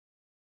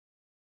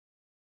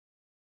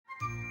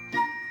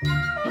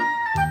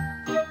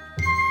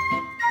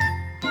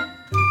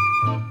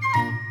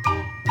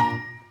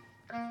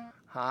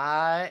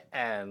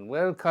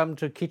welcome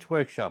to Kit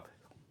Workshop.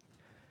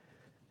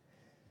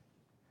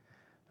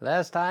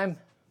 Last time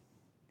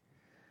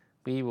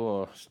we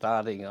were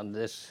starting on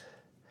this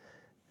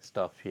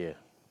stuff here.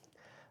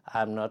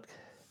 I've not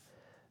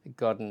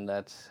gotten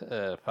that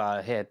far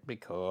ahead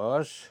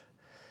because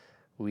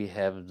we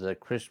have the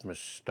Christmas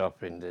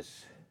stuff in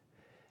this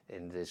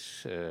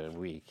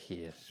week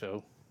here.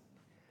 So,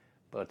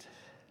 but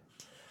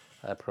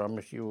I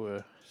promise you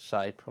a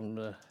sight from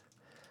a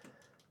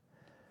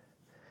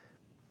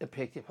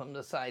picture from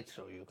the side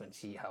so you can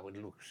see how it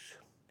looks.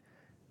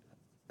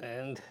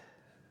 And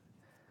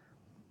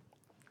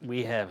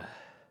we have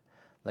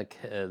like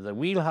the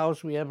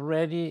wheelhouse we have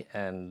ready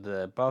and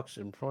the box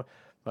in front,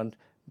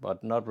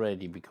 but not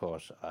ready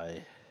because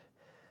I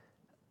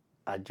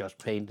just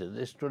painted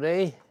this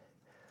today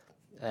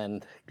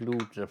and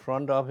glued the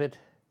front of it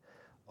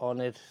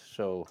on it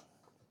so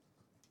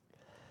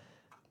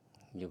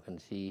you can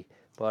see,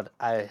 but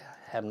I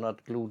have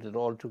not glued it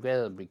all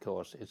together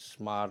because it's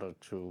smarter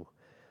to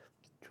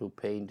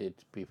paint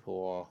it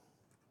before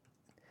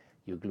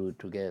you glue it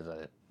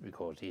together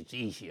because it's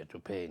easier to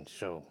paint.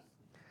 So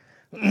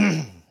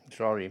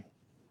sorry,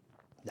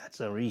 that's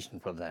the reason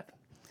for that.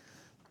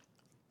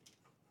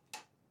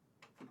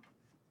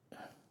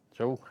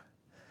 So,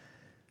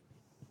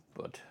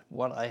 but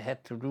what I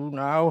had to do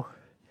now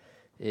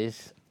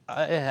is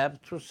I have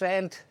to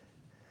sand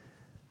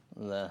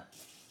the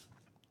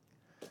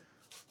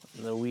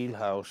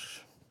wheelhouse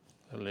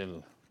a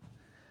little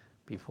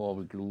before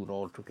we glue it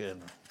all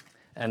together.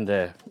 And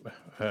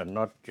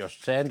not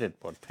just sand it,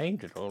 but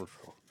paint it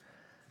also.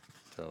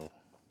 So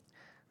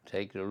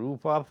take the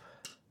roof up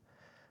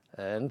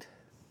and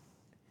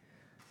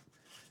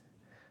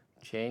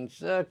change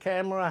the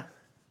camera,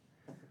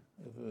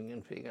 if we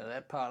can figure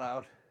that part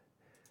out,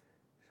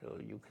 so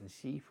you can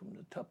see from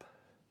the top.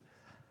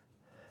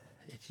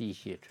 It's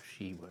easier to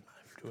see when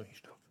I'm doing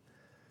stuff.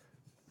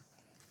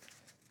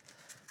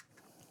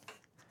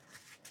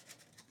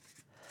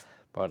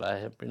 But I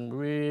have been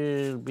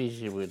real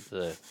busy with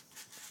the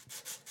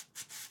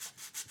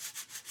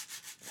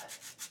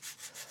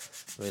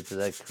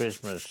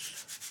Christmas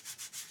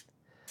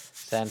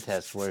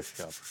Santa's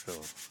workshop, so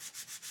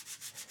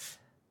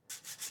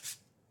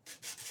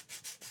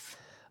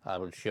I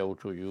will show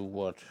to you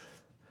what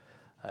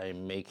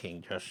I'm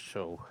making, just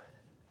so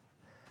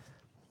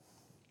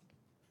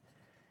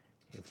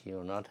if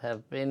you not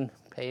have been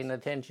paying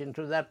attention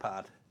to that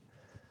part.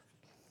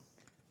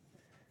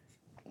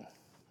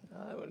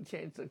 I will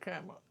change the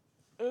camera.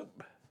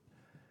 Oop.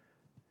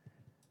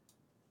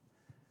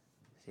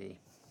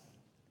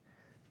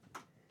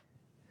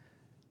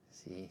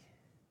 See,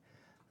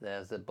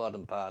 there's the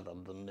bottom part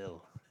of the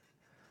mill,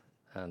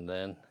 and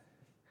then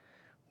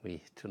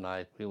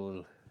tonight we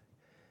will,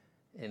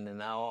 in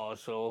an hour or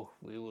so,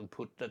 we will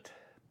put that,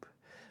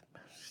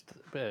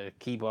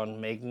 keep on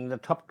making the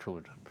top to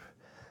it,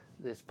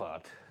 this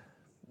part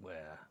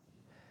where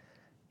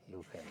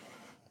you can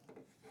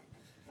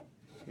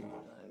see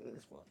like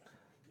this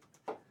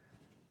one.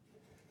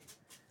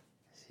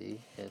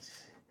 See, it's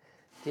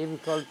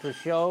difficult to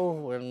show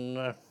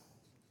when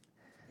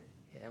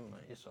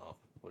camera is off,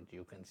 but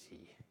you can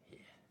see here.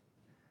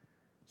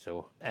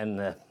 So,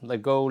 and the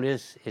goal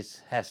is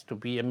it has to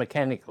be a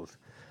mechanical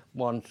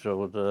one,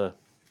 so the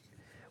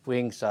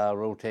wings are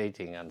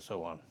rotating and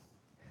so on.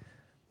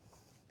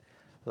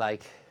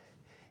 Like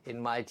in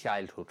my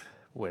childhood,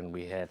 when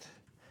we had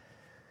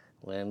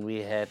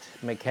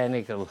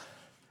mechanical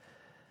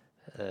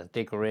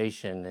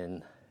decoration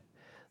in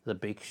the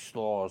big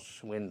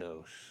stores'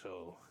 windows,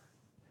 so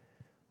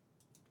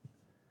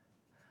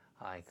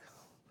I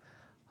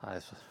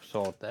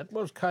thought that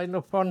was kind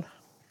of fun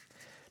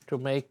to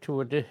make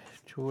to a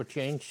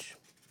change.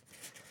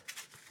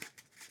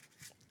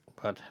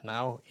 But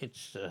now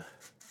it's the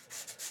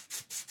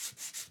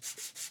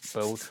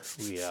boat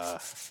we are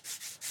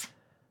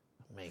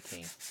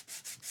making.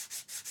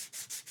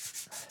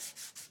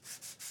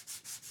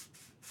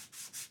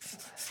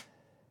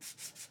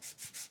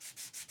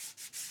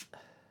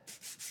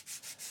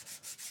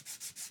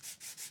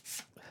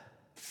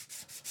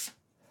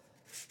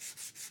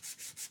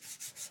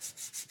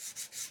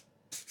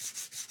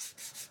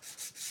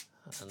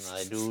 And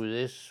I do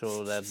this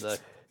so that the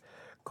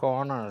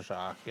corners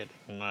are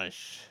getting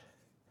nice.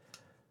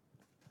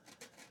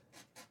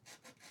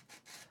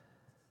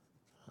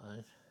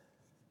 Right.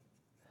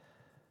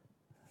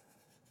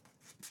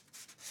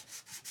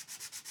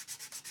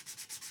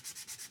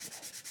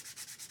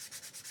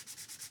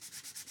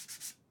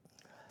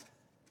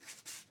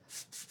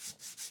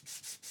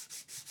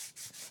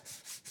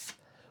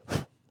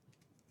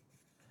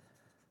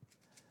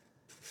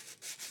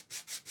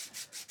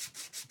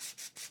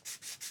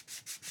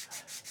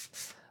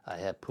 I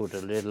have put a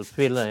little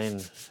filler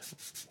in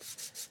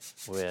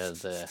where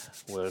there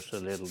was a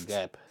little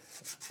gap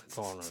at the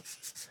corners.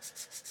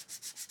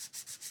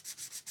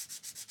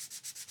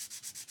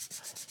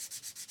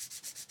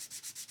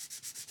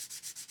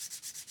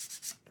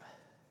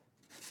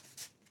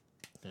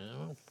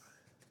 Yeah.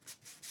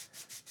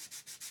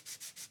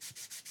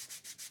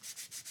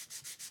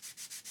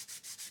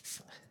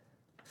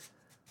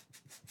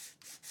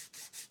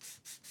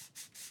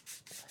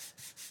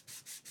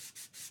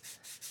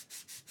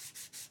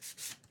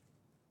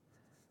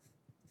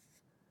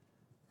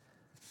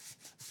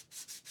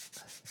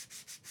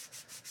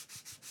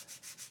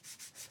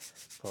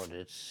 but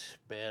it's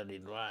barely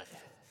dry.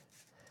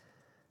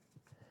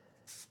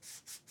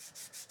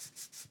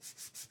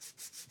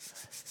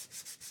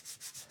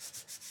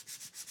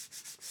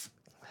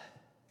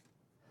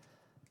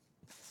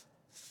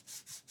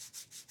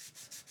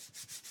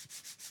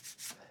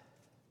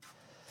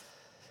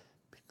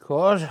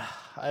 Because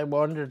I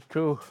wanted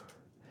to,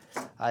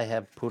 I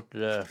have put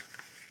the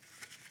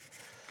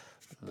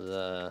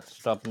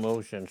stop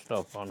motion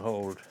stuff on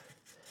hold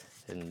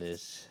in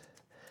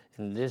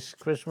this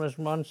Christmas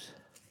month,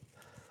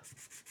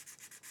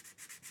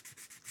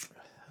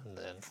 and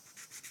then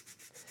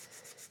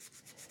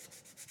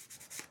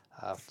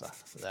after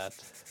that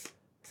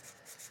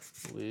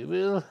we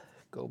will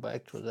go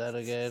back to that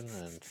again,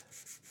 and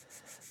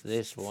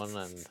this one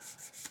and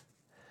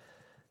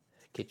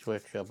Kids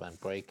Workshop and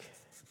break,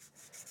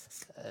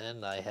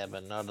 and I have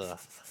another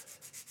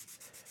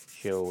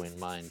show in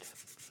mind.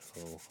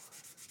 So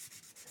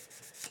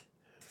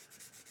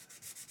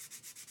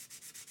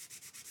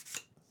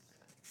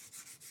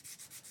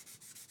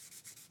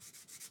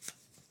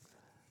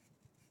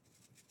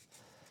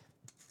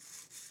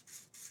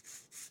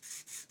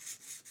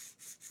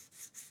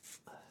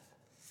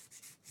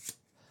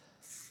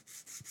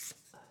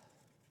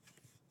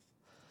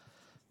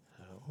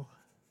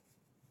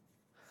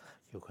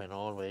you can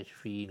always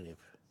feel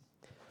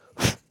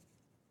if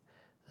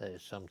there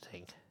is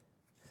something.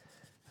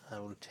 I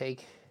will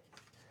take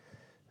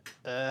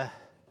a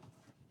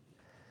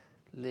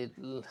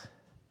little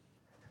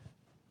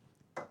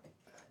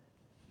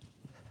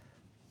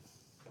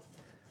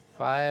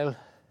file.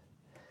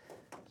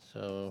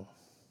 So,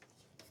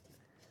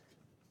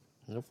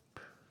 nope,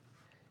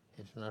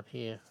 it's not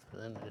here.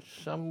 Then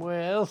it's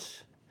somewhere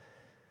else.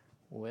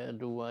 Where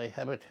do I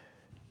have it?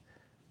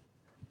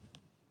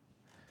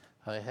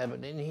 I have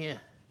it in here.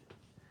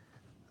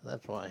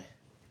 That's why.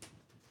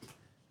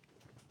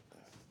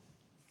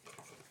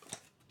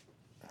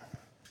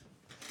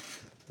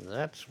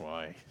 That's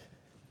why.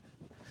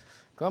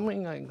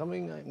 Coming, I'm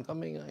coming, I'm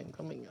coming, I'm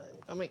coming,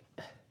 I'm coming.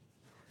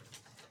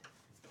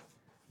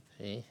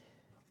 See,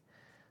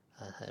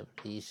 I have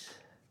these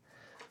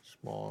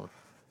small,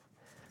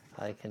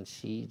 I can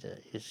see there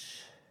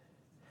is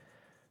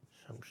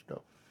some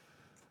stuff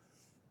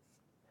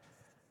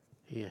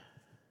here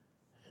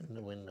in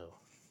the window.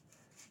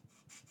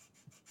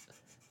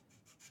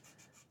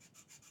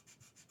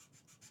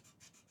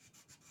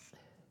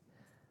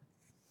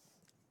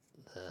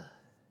 The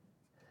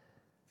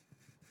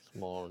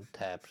small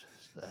tabs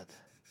that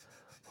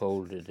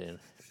hold it in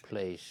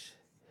place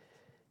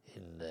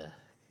in the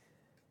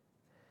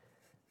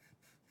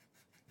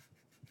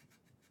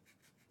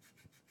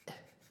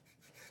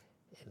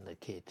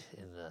kit,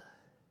 in the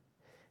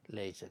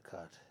laser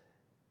cut.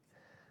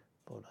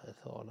 But I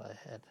thought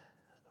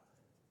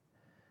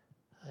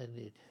I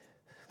did.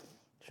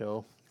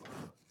 So,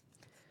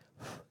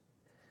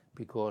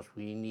 because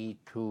we need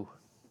to,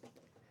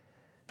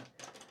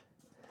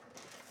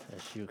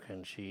 as you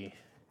can see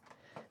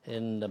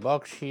in the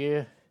box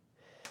here,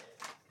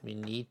 we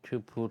need to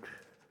put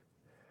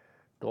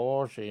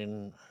doors in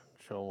and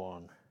so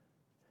on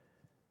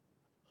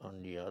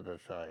the other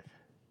side.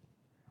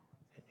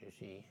 Can you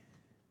see?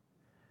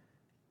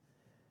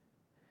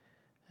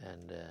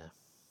 And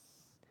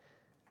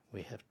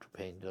we have to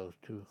paint those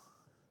too.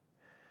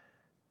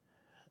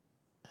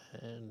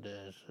 And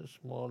there's a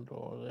small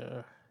door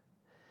there,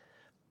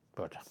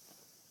 but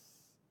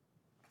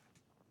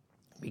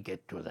we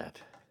get to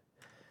that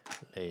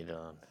later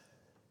on.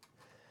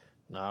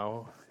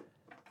 Now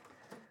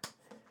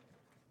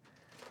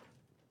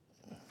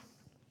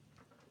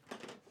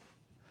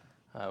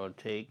I will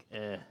take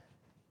a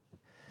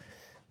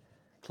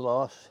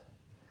cloth.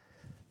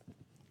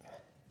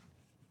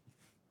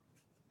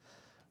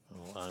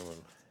 I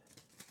will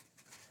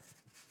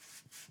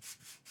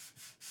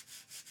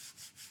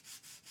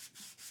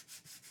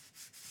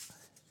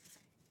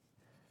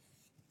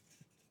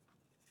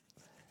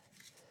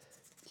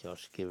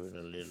just give it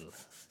a little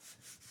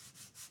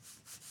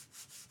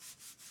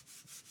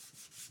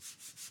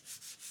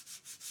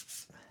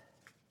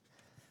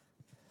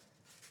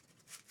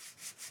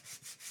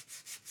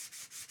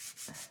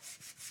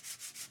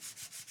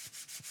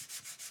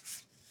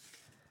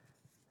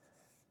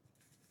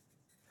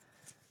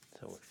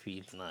so it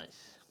feels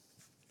nice.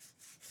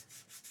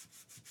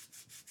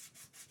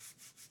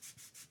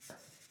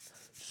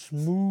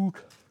 Smooth.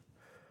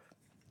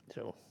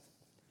 So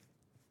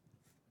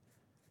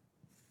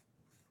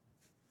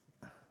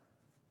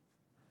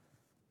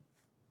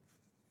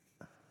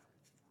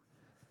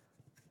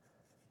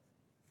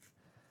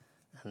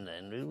and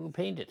then we will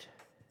paint it.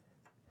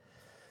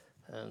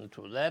 And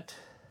to that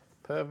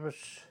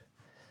purpose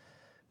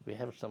we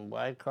have some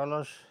white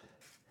colors,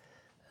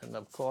 and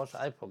of course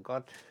I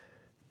forgot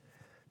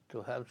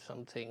to have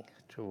something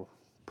to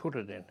put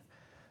it in.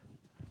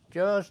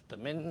 Just a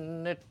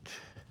minute.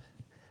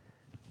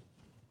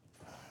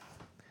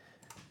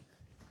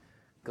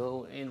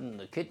 Go in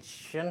the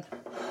kitchen.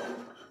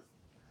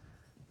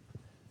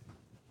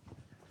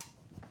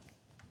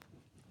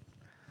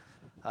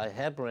 I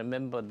have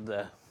remembered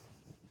the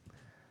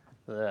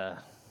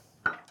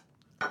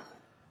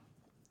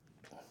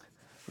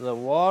the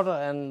water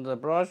and the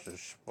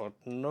brushes, but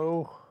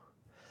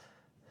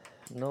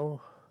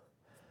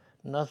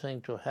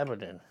nothing to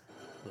happen in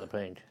the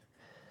paint.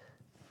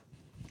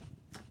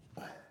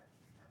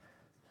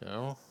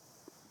 So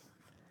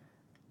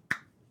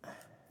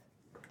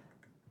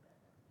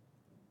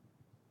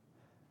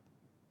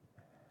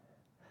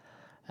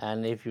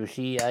and if you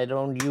see, I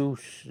don't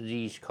use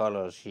these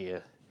colors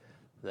here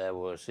that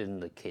was in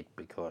the kit,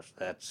 because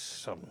that's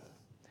some,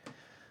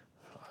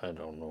 I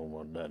don't know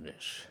what that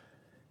is.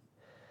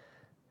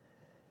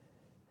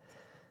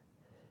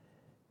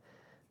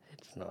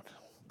 It's not.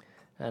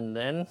 And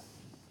then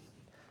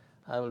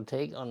I will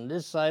take on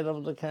this side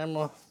of the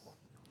camera,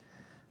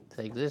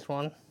 take this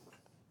one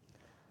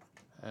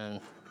and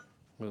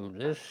move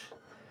this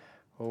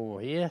over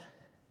here,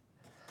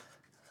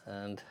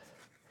 and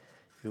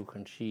you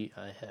can see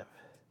I have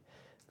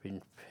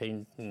been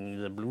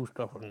painting the blue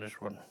stuff on this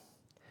one.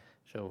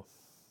 So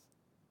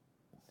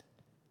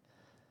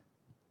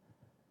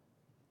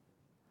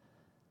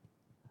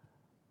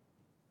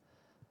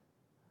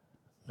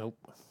nope,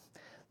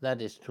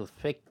 that is too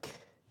thick.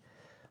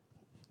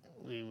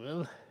 We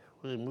will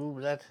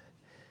remove that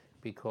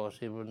because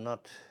it will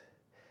not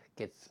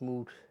get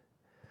smooth.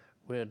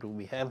 Where do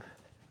we have?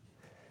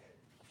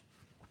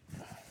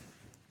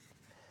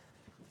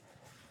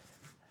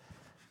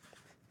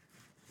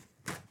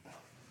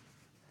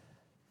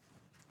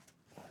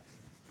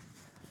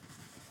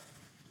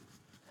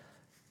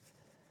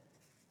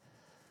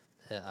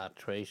 There are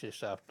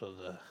traces after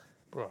the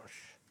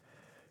brush,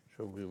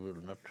 so we will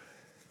not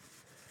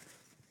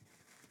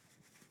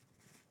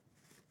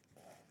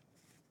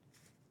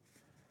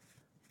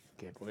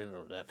get rid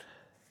of that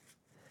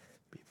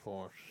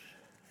before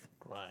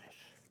it dries.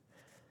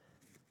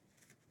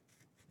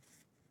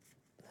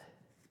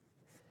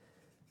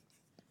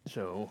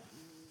 So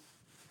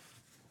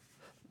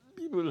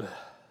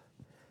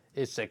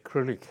it's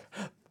acrylic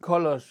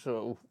color,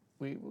 so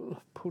we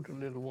will put a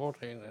little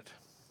water in it.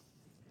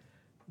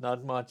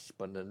 Not much,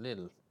 but a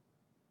little.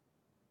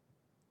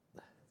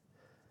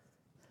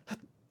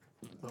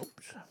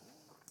 Oops.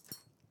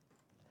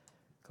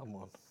 Come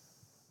on.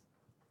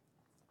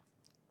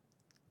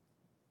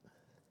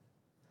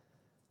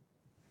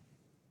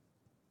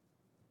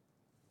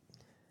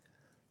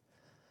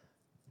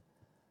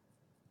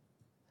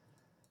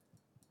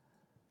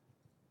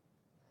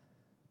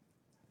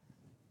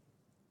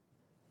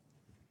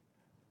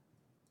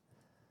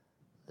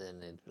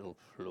 Then it will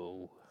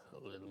flow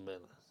a little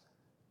better.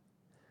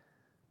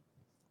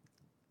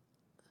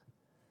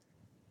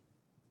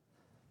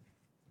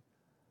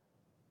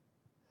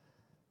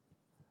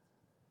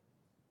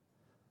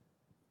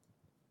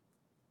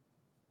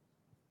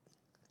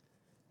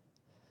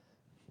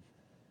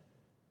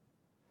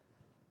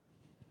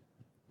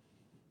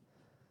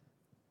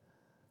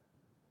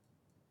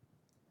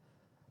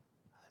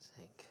 I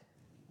think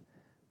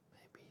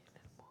maybe a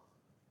little more.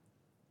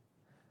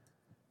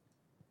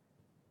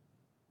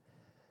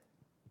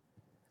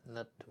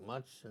 Not too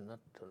much and not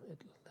too little.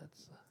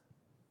 That's the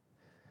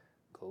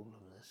goal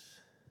of this.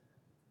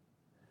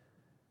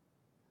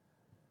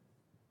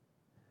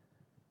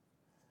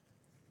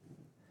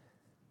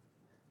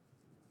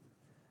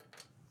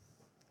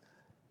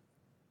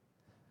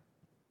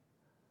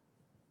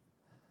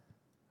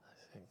 I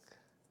think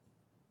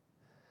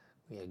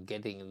we are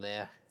getting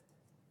there.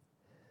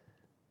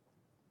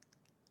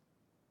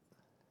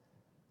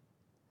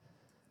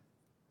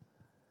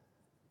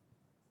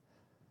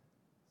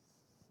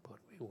 But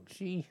we will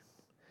see.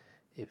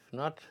 If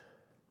not,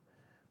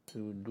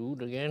 we will do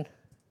it again.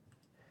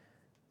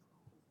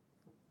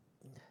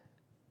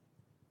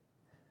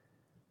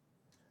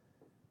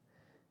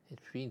 It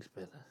feels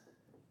better.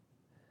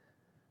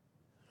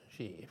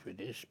 See if it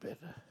is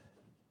better.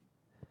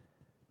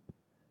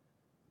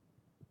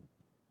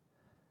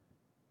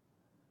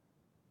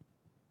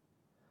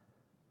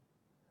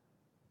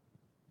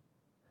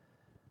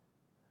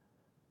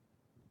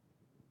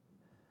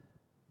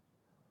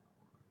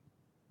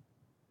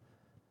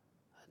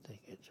 I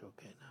think it's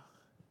okay now.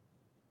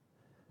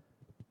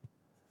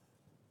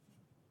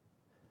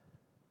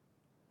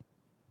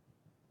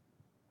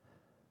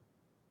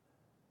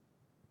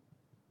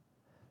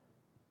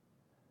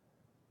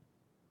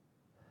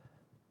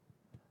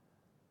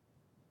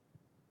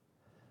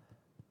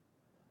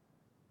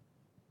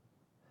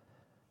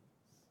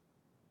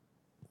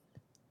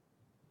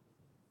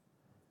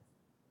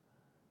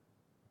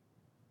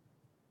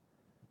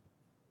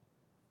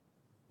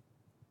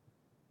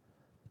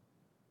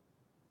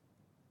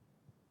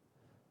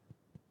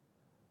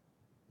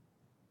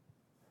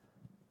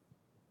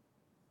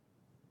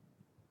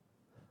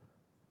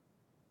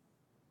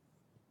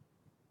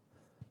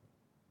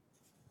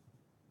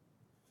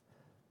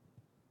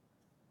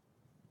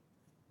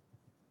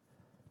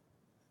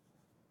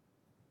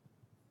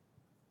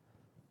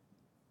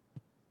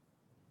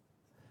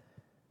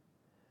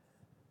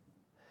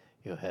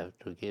 You have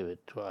to give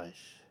it twice.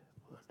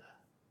 But,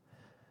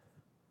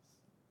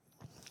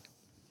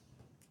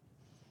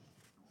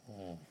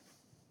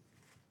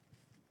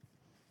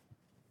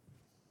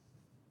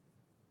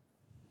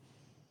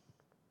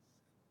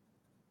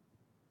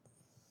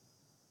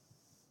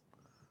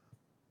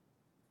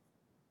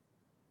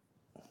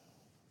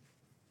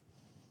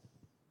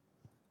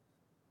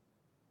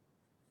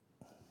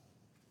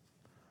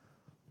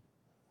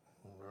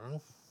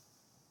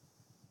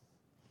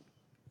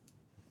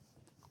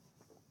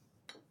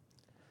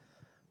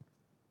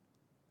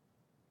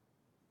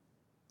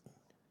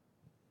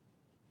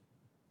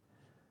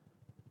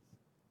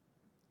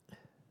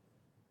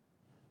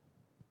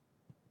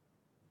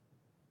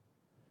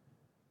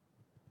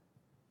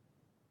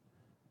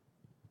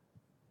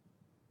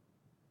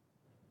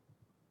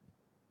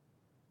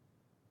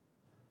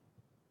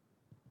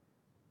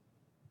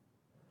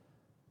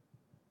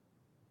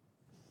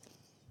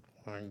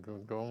 and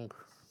you don't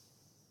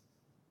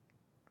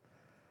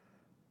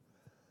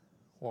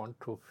want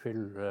to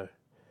fill the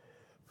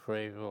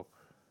frame up.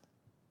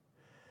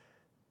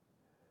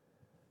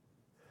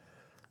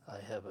 I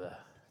have a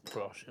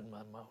brush in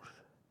my mouth.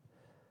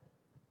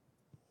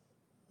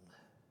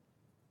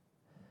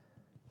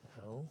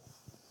 So,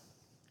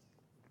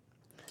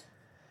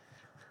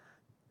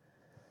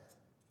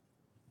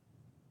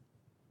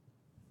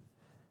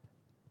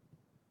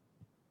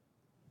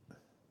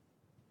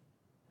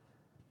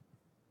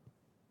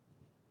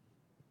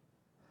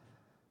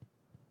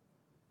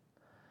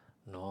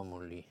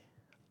 normally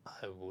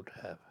I would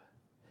have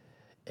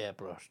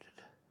airbrushed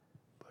it,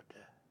 but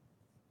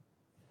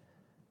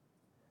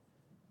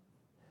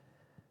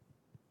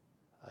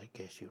I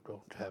guess you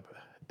don't have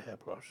an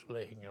airbrush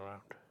laying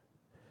around.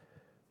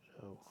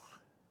 So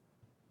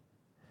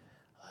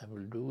I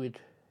will do it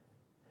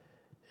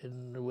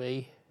in the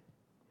way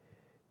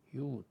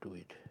you would do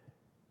it.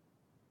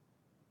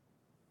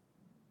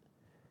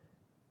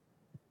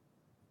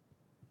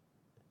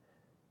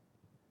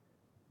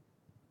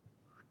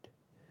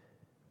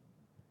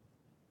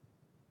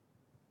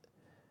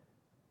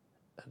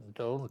 And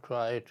don't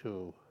try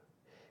to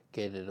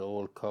get it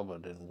all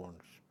covered in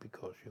once,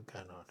 because you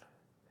cannot.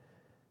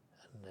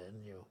 And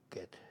then you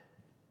get,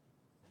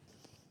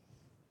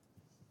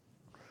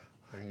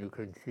 and you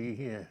can see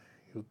here,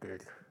 you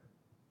get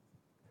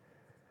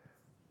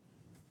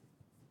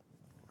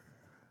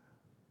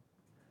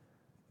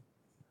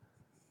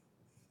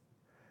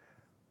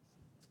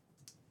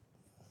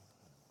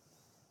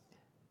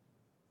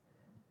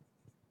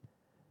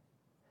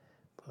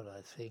but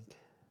I think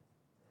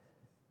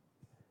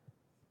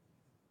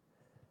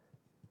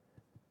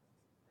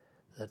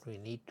that we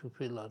need to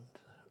fill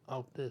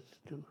out this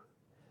too.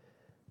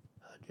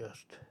 I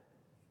just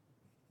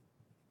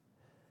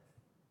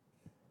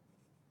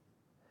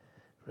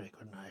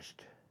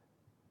recognized,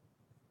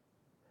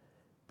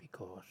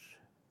 because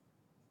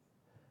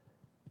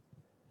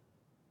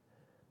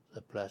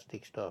the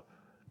plastic stuff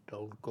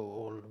don't go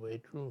all the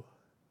way through.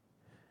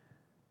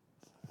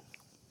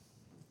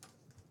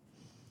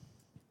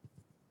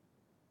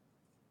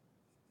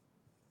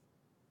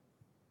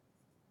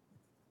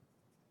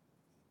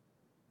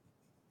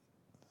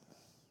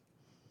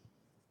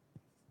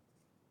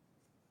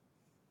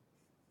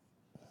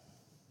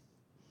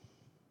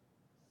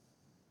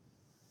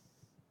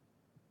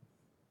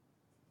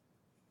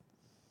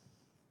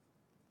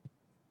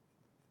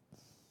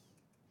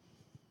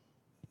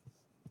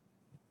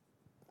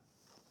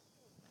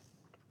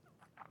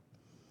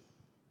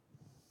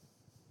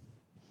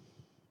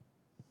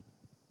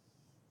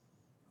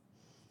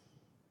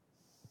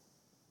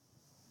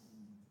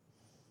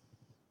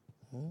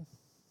 Hmm?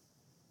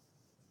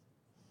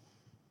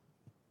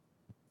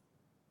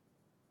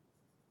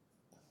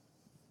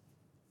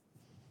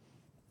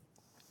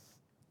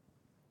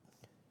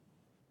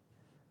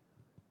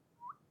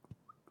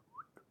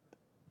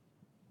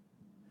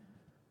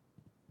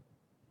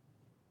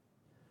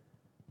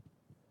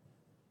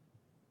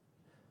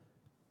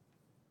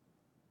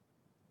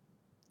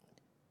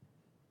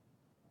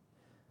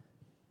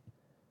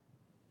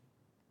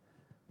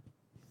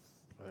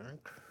 Right.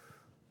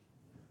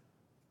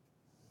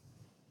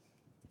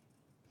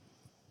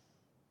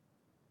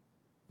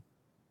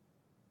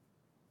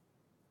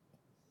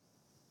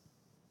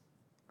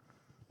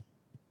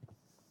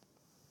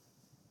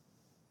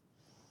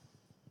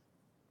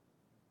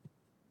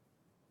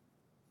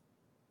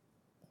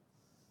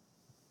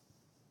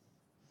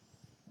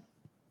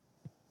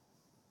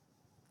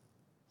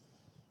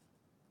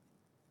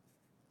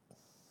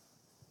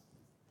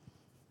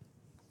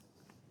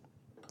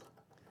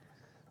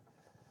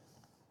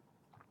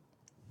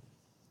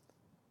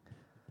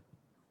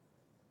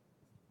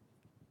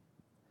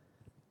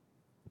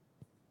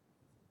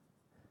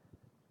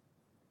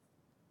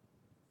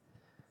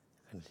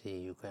 You can see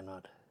you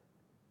cannot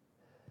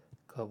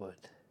cover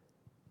it.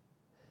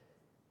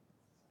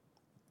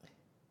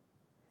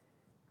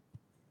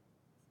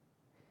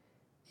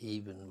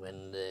 Even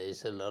when there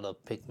is a lot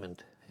of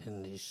pigment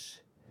in these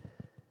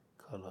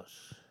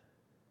colors.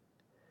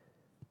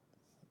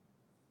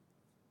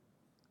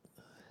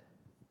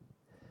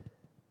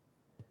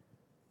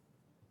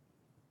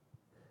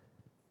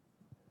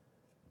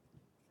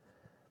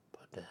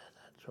 But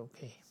that's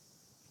okay.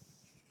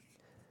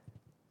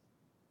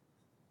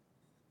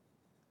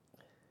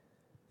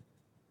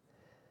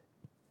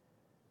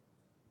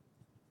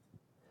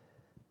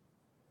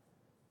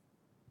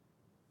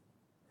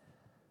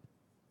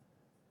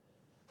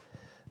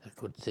 The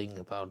good thing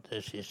about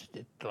this is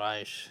it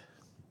dries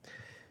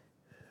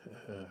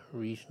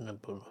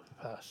reasonable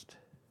fast.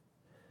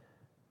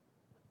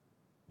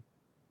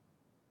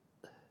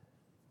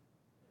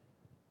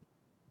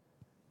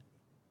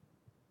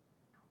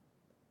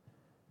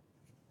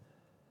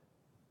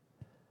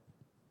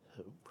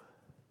 So,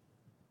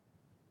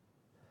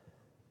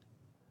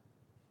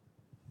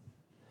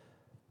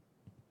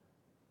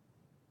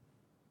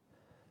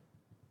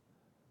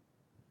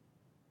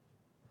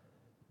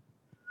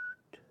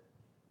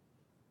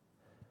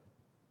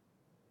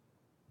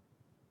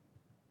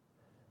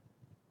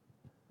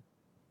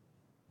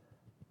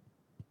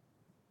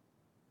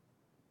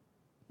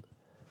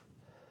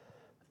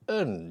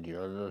 and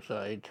the other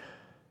side.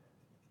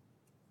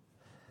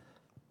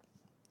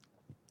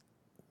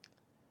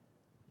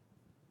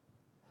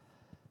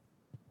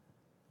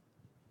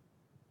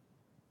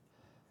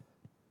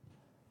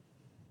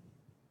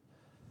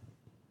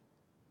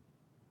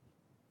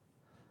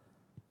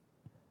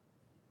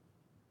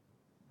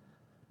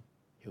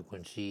 You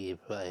can see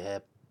if I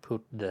had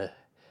put the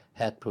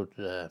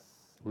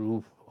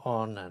roof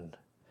on and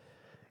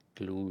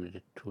glued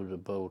it to the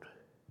boat,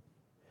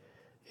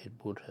 it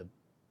would have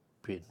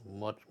been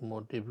much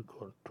more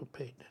difficult to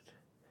paint it.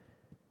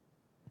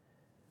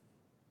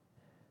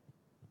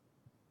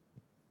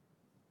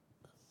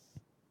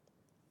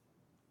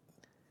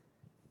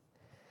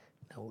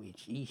 Now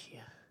it's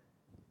easier.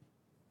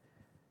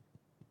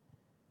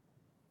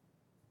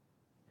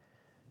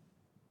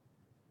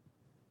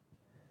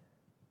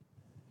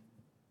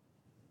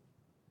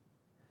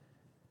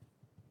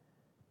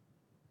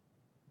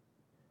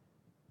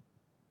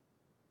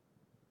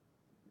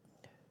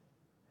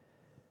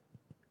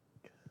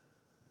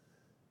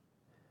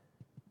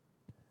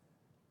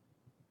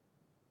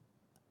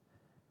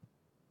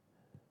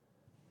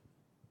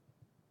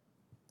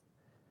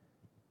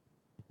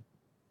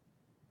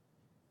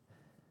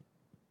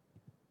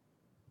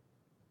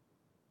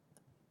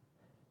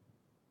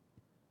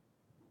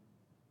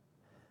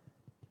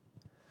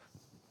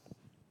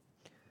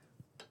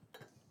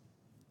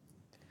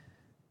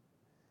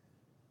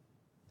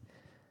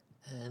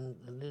 And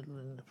a little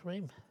in the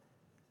frame.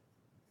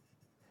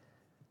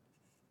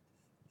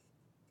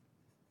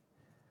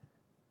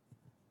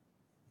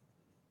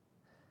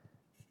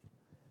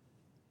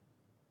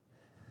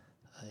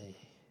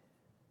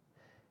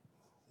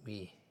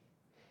 We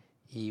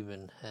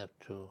even have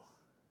to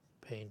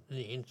paint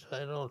the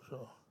inside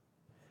also.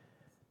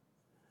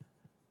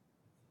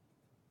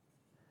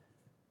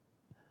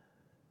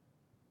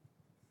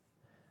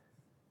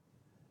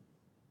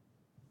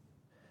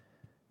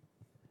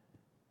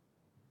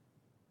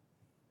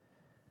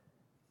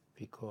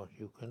 Because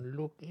you can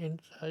look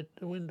inside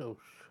the windows.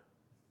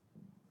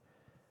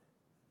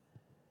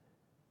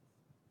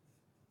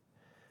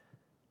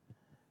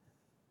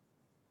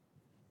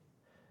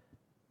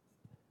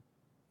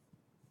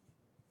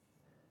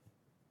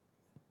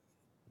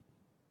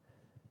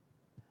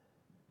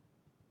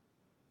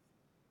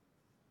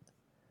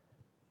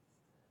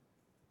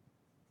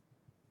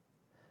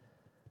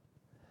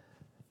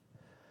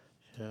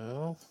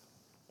 So,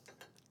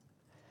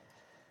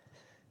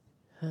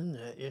 and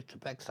there is the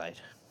back side.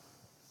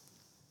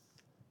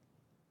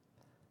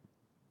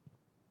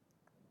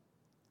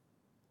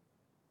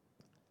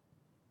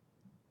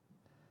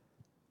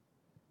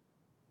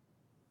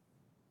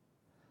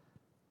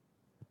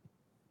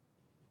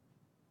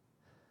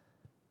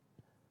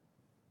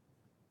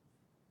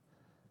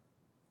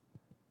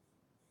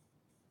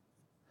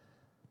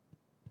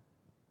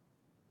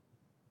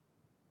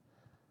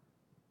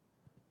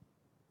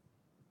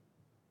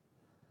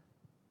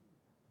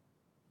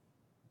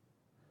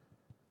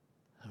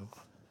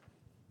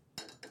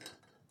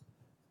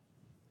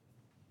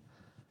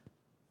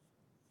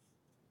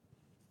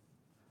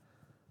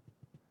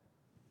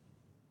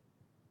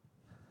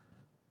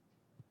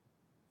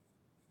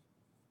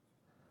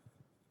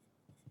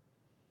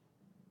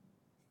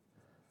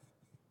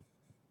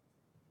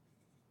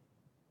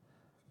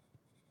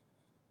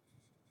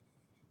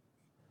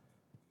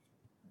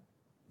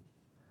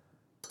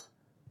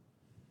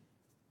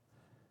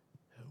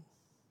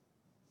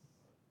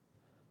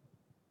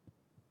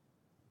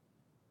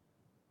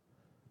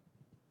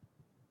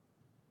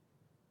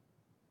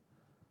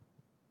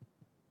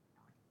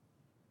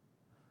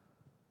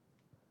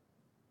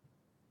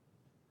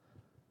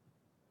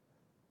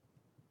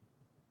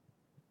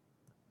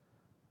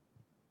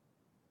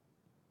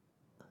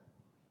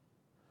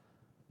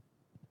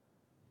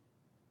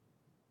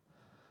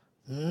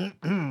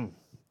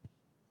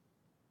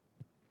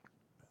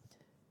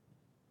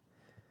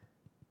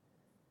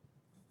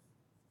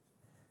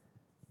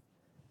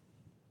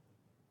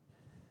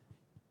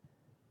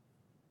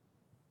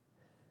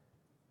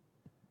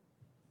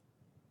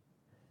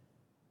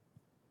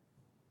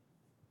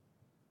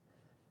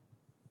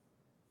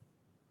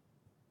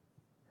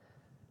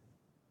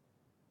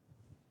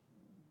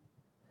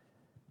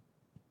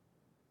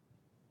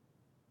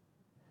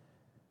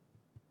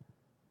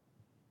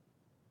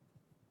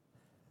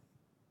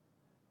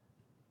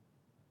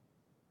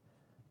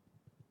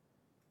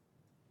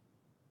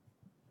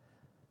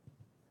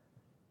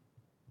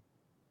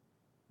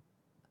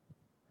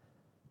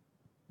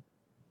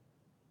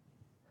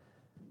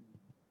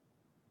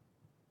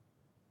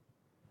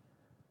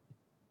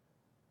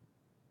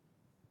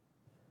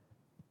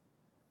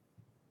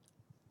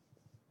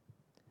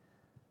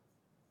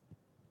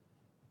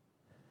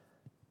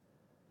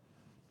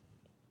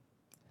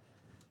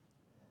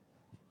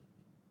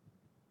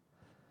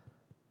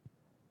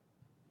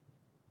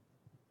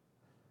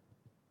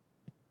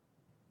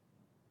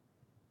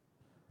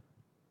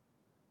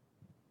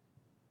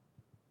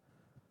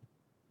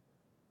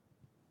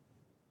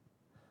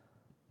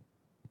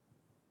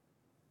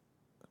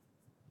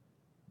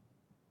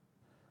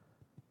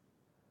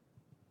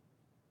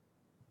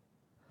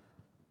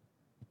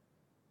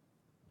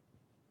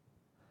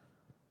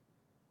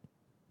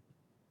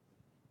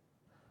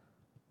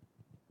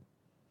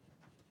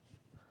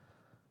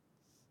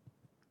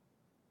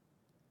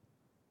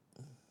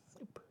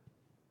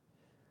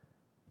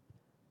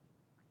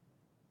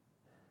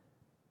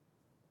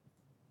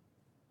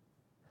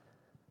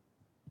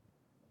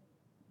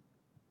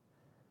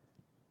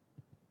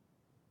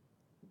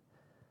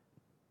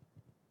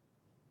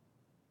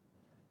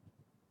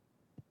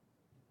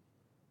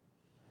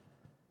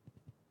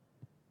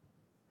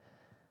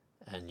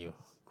 and you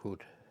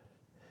could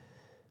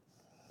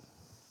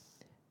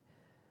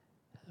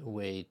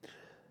wait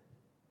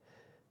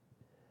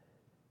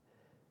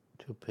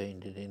to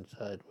paint it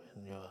inside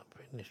when you are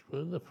finished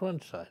with the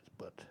front side,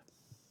 but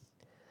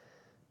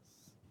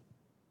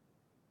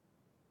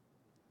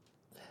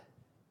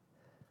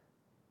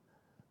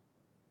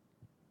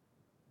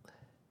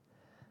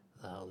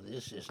now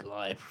this is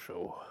live,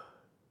 so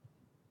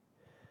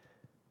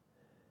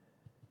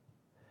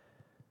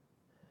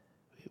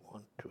we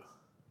want to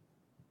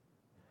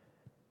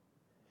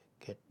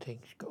get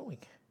things going.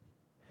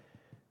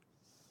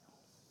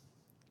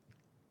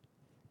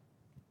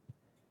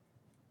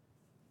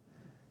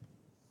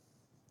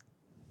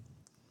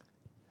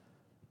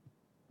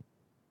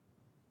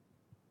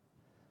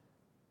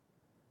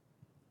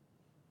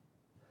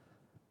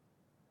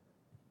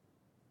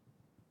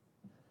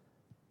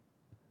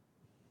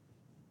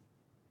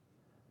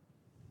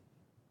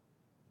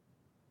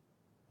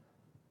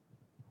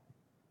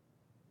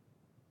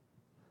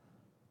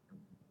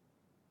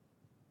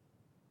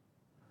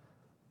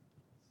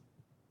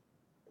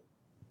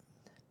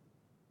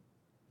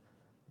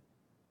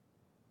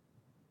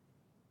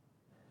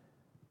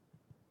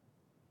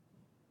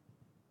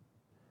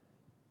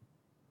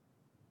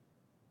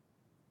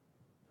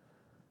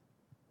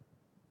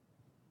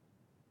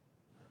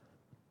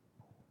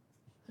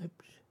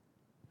 Oops.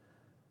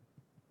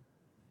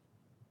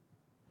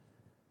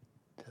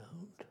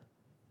 Don't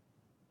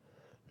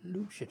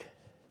lose it.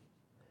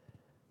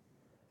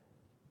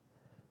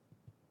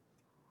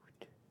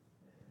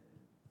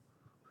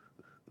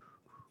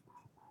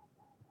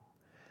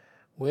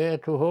 Where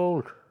to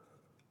hold?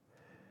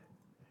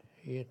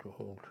 Here to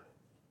hold.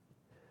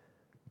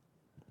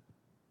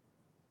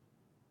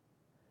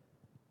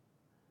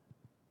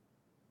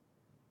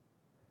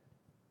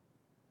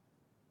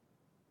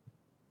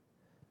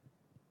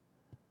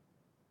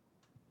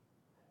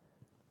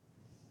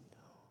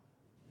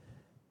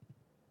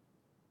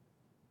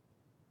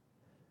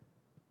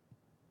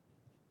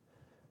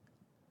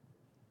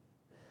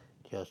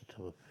 Just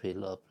to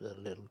fill up the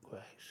little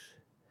cracks.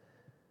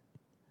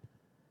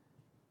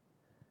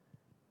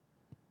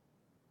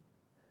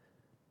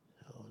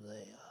 So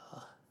they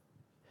are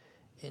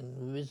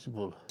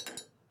invisible.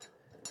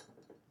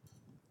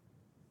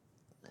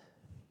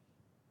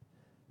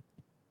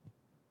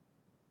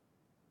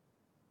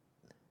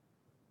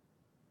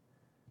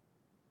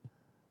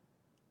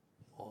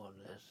 More or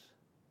less.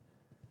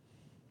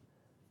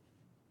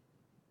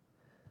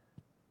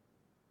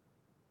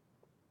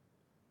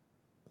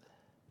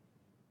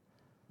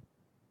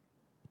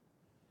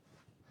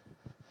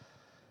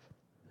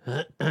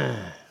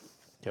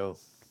 So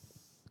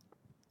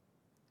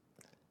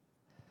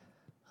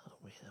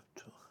we have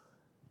to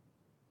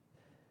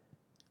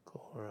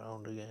go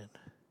around again.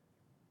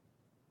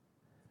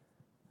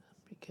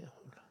 Be careful.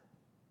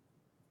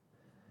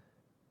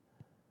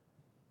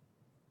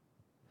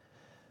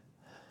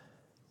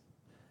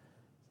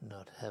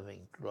 Not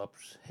having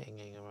drops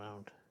hanging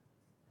around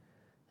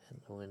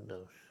in the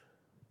windows.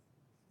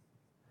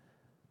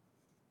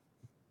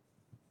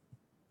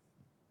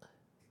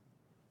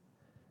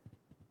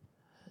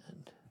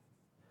 And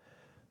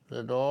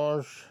the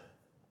doors.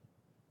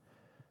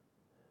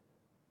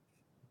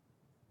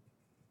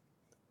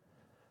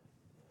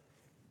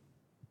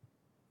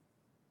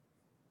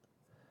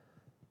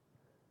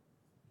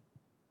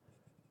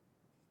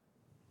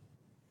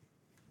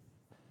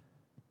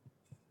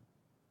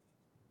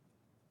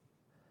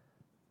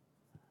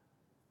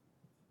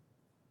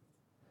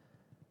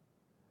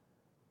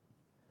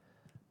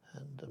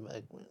 And the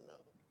back window.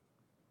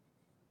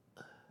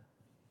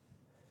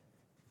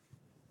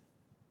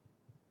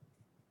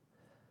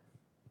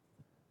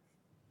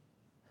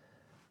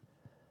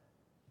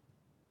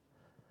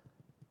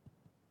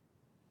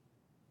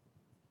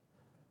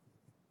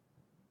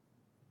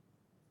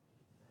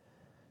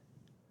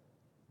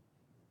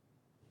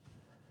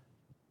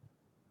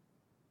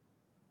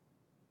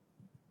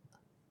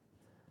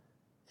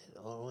 It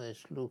always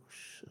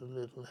looks a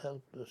little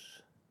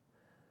helpless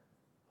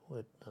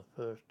with the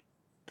first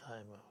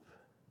time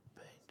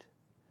of paint.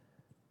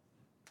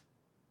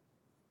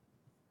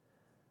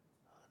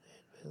 But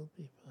it will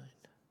be fine.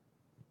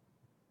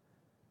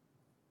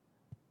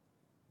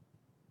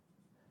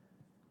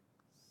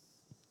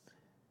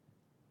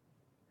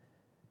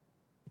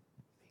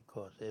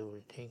 Because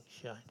everything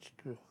shines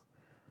through.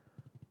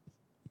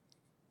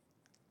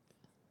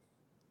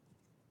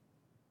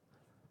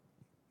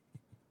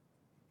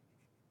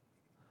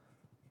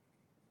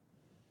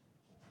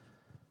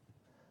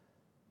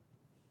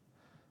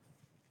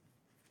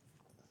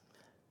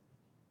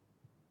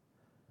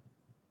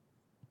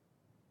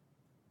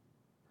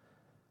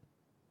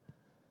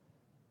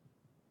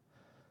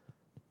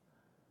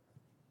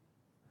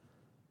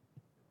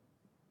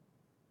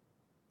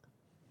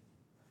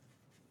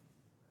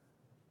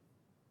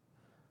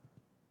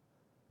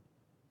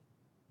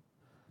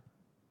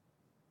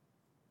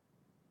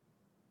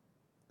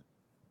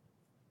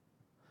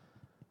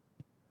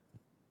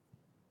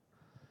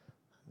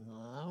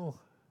 Now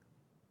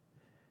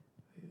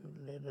we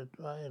will let it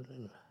dry a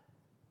little.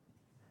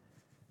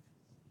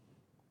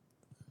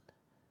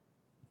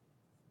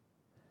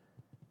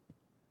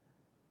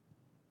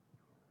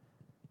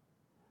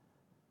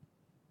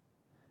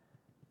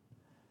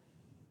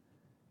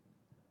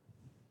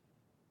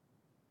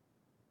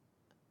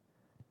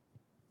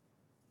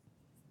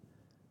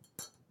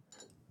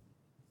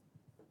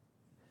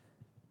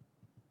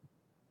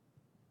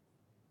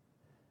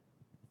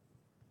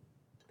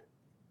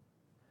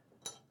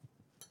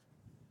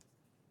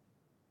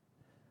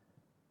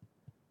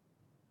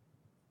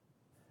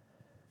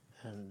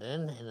 And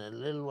then in a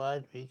little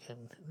while we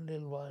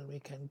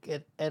can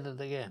get at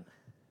it again.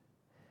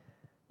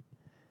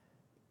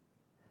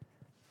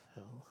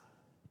 So,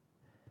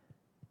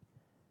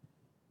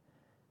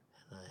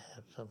 and I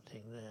have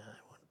something there I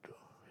want to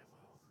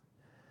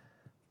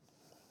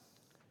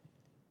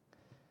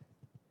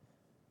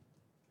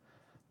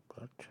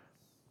remove. But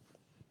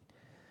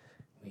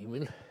we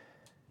will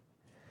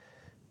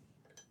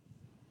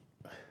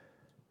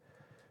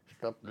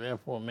stop there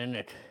for a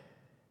minute.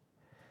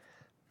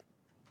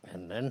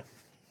 And then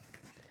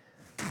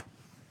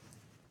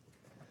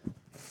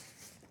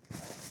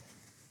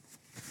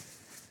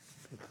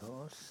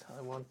because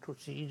I want to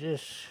see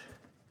this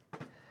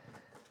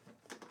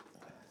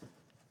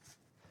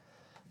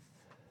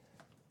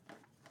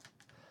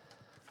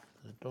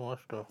the door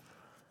stuff.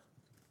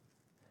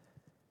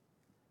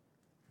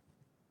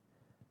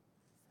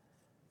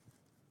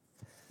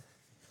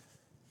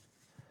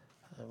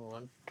 I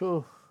want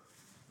to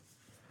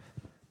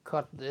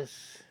cut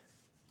this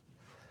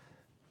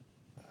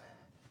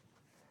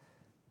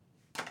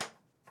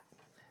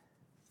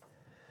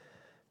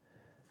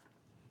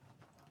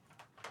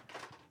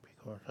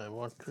because I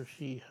want to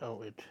see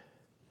how it's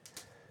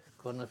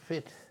gonna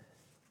fit.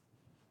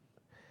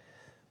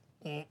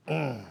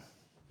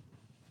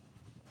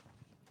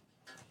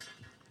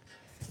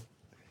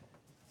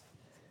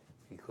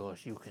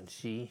 Because you can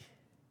see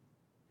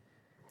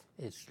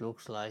it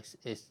looks like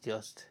it's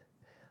just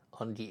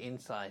on the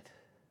inside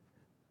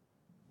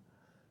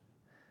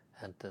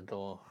and the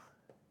door.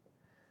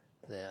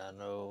 There are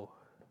no,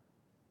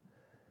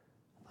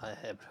 I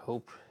had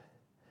hoped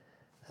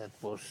that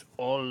was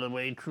all the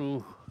way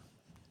through.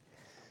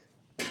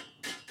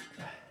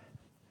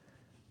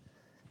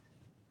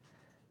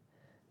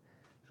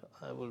 So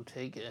I will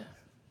take a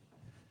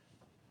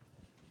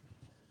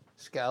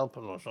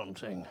scalpel or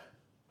something.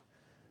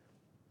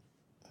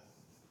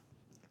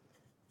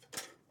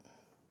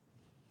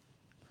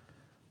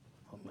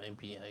 Or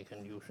maybe I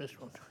can use this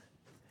one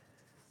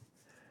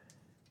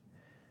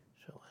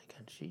so I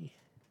can see.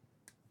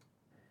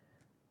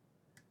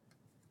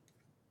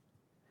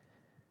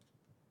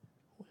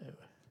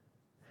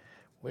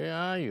 Where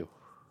are you?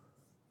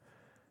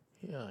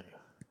 Here are you.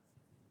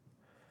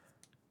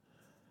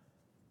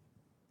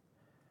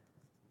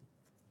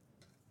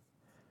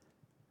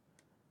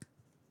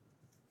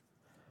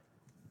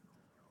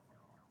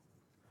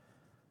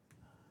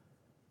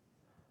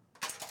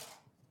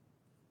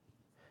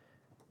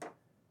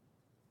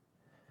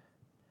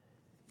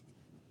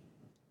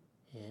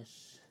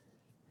 Yes,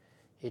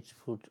 it's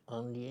put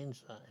on the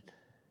inside.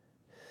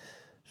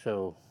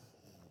 So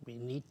we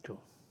need to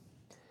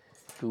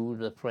do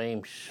the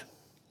frames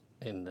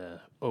in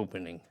the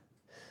opening.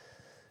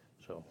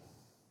 So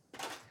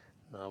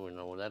now we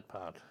know that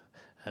part.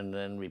 And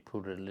then we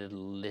put a little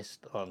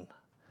list on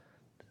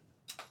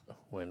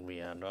when we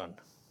are done.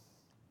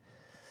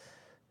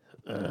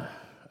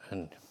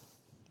 And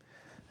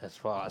as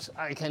far as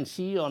I can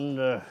see on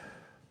the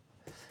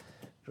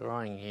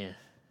drawing here,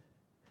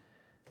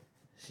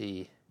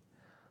 see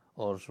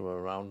also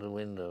around the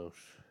windows.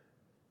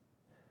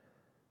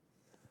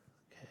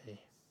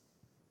 Okay.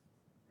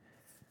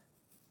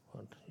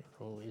 But you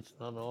know, it's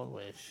not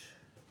always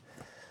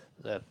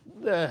that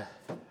the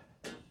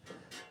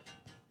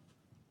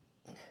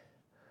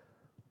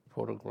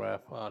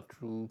photograph are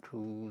true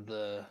to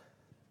the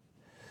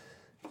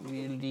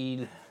real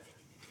deal.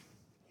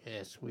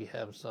 Yes, we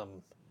have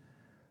some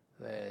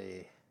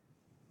very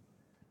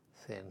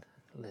thin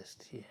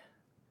list here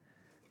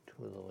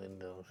to the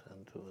windows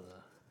and to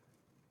the,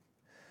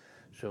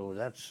 so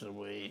that's the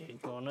way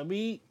it's gonna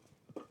be.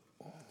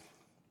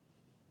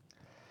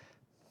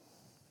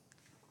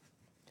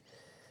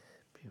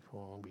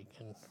 Before we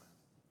can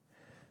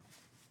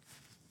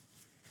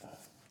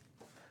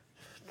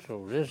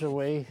throw this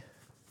away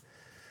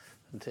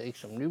and take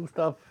some new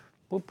stuff.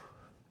 Boop.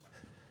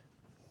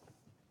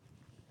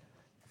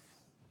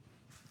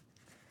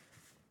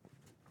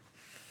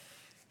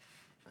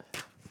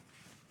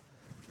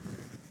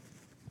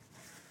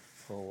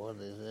 Oh, what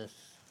is this?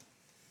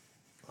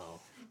 Oh,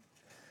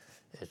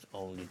 it's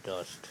only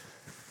dust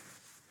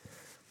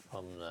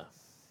from the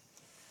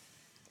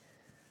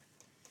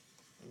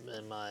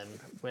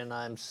when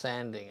I'm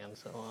sanding and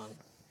so on.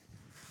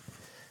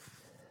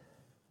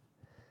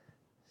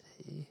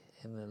 See,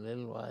 in a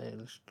little while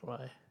it's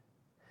dry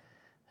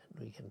and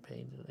we can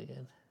paint it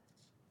again.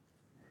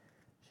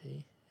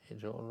 See,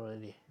 it's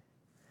already,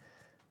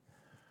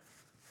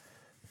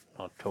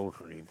 not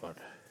totally, but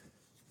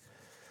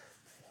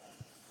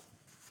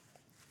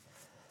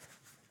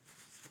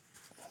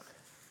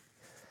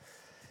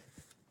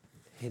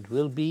it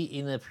will be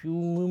in a few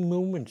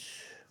moments.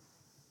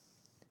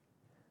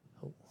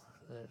 Oh,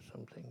 there's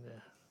something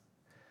there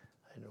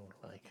I don't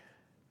like.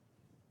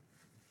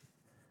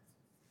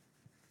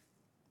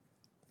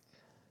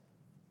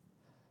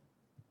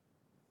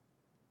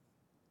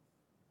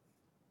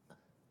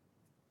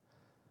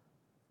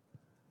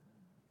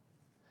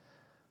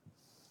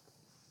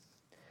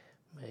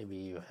 Maybe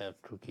you have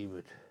to give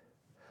it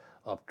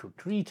up to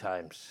 3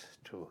 times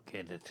to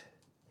get it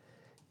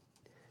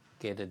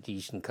get a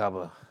decent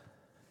cover.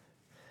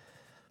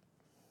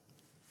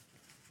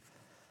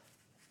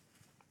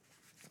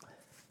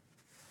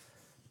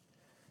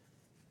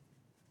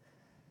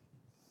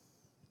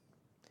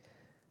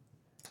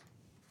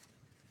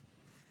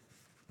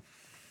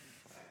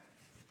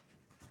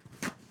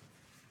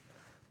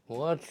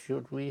 What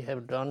should we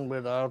have done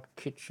without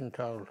kitchen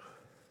towel,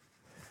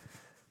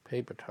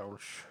 paper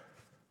towels?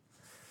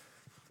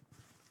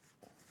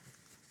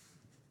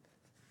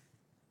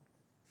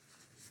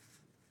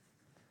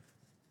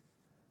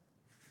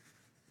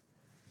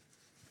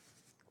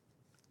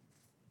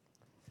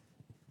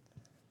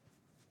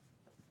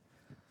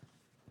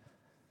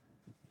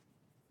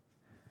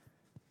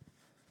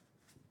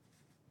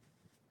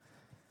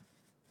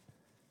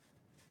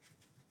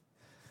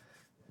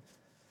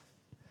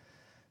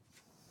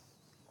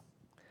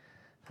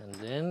 And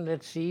then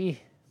let's see,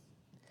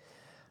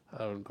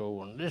 I'll go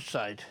on this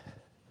side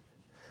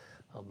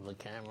of the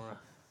camera.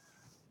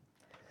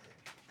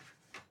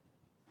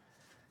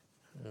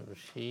 We'll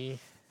see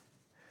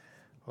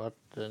what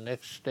the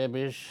next step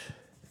is.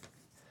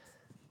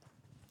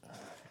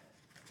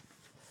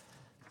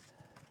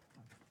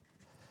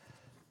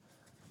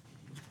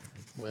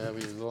 Where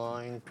we're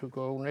going to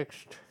go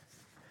next.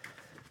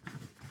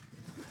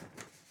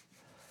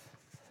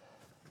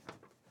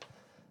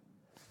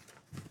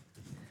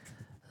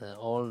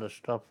 All the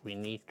stuff we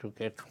need to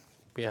get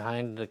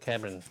behind the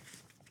cabin,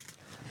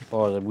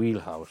 or the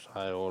wheelhouse.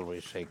 I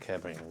always say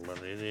cabin, but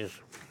it is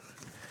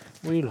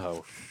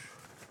wheelhouse.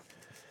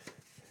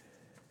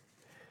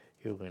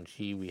 You can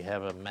see we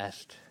have a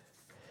mast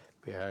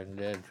behind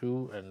there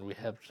too, and we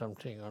have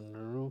something on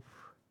the roof.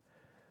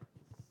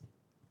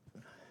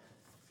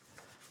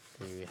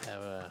 We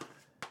have a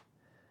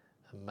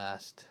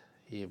mast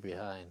here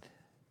behind,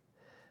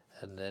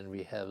 and then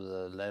we have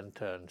the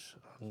lanterns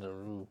on the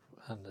roof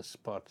and the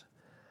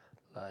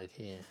spotlight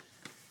here,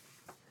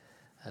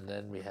 and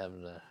then we have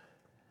the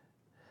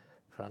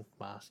front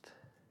mast,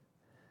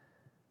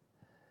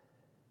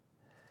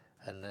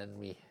 and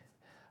then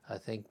I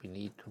think we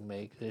need to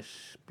make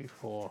this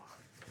before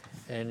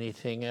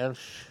anything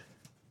else.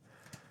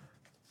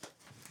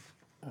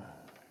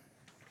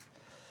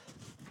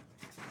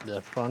 The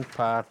front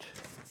part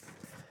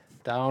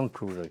down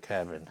to the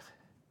cabin.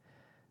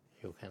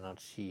 You cannot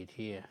see it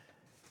here.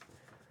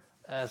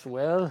 As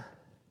well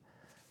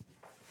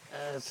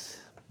as,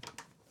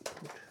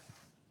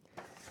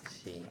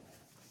 see,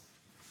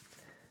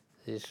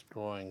 these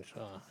drawings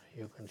are,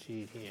 you can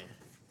see it here.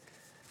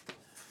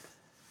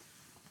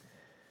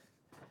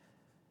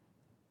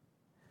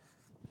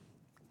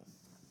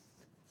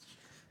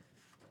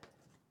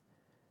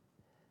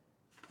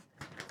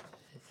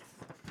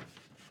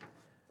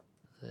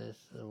 There's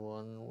the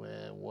one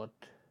where what.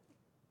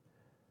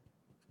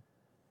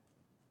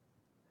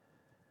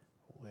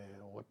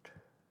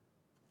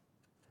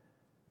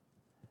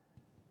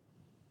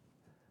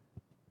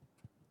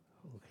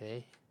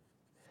 Okay,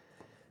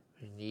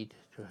 we need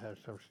to have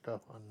some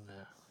stuff on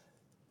there.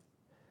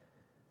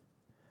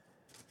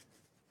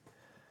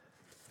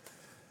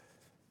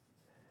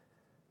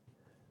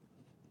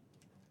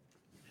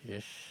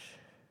 Yes,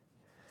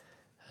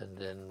 and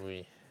then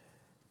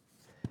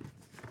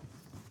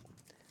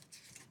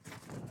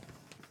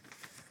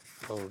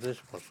this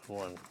was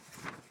one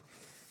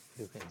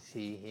you can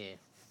see here.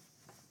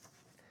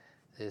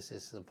 This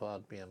is the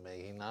part we are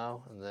making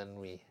now, and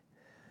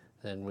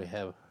then we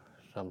have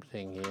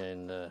something here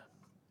in the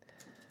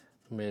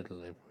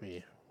middle. If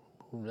we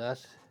move that,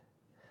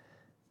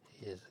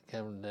 here's the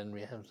cabin, then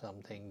we have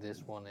something,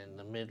 this one in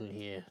the middle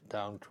here,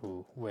 down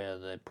to where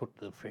they put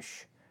the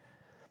fish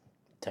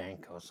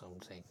tank or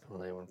something,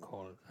 they will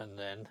call it. And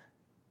then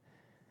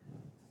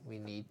we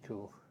need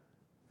to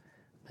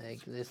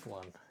make this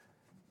one.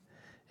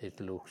 It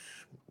looks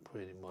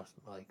pretty much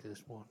like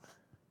this one.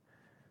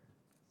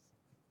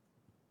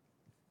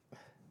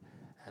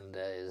 And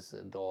there is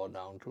a door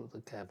down to the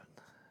cabin.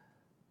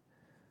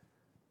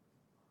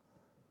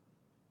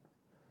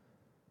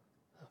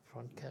 The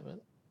front cabin.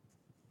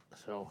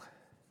 So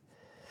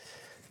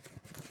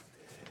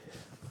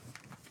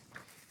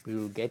we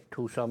will get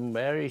to some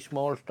very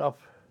small stuff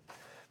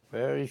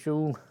very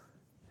soon.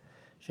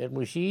 Shall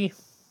we see?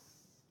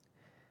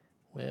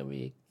 Where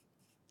we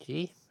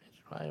see?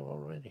 It's 5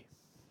 already.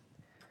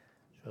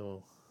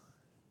 So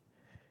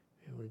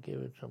we will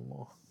give it some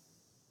more.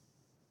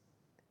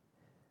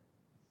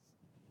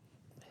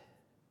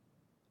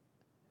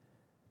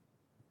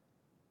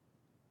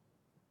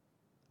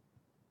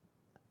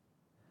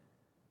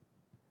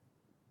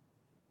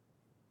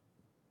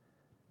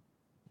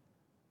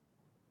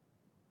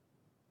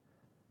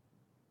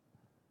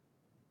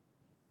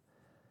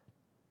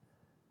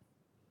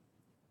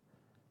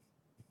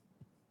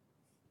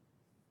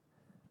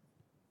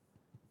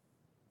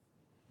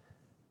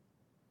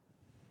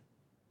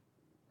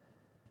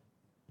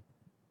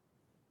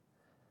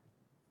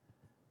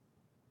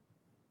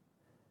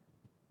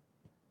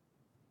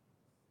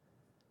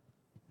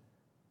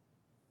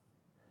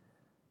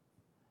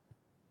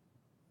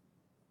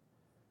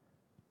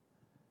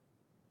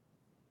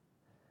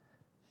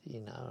 See,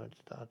 now it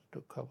starts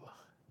to cover.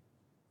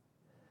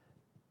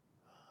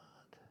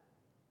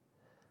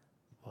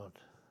 But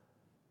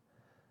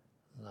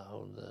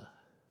now the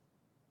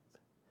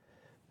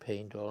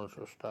paint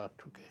also starts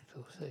to get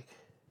too thick.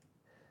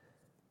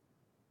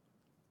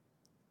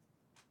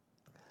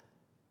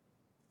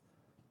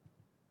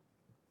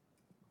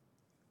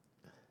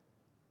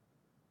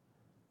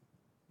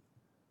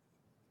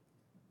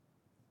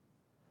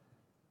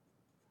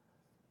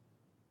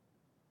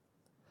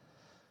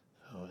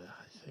 So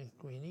I think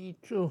we need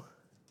to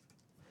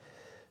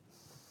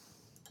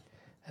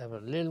have a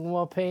little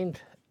more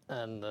paint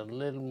and a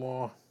little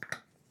more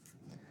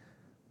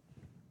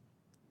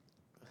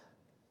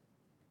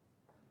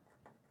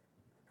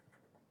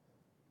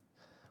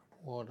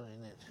water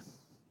in it.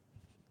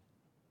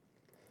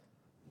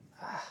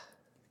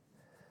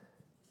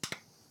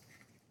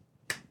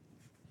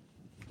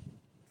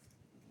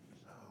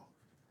 So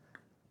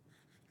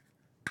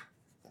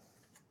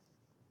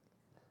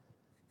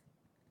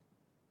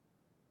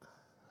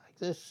like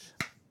this.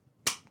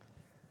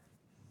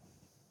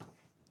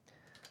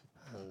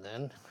 And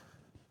then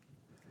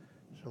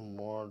some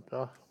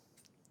water.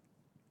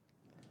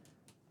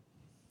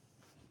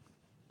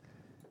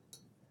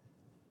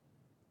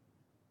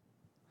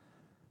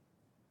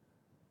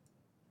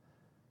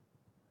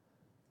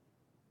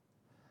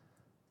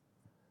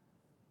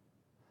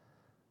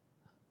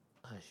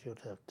 I should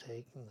have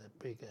taken the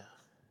bigger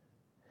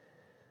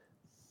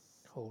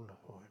holder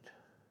for it.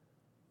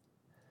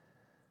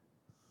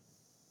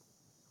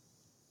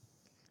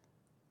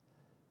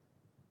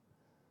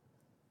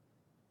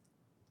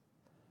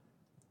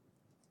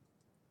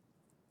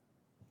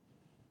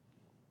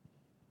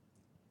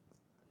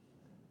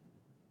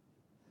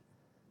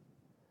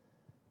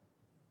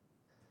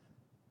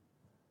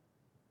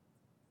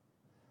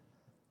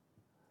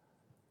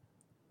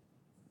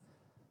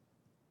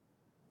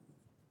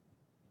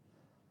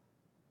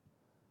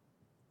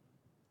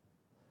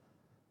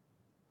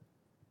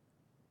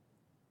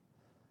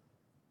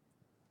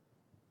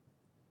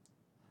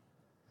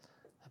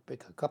 A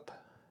bigger cup.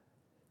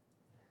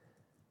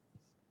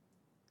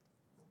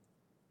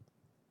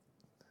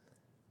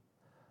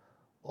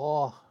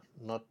 Or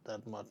not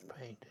that much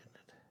paint in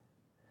it.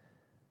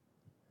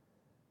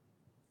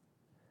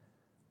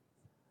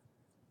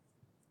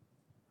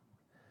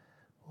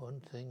 One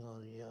thing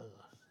or the other.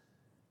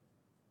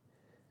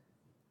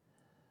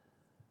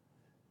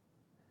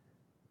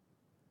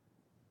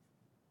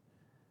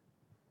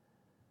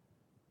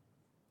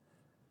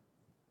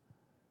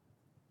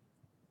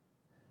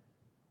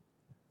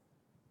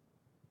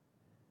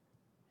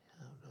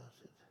 How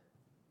does it?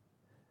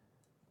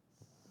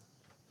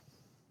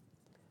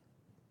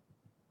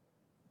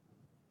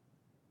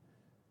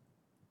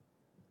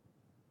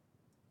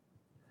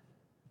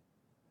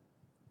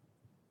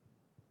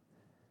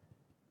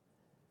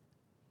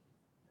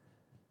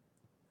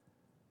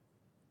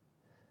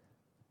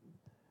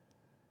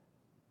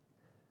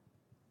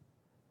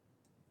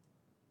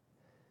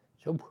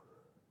 So,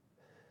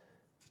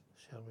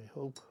 shall we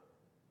hope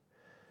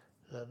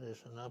that is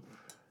enough?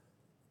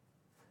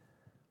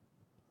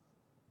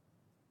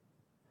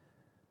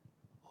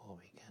 Or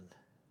we can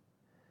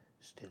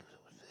still so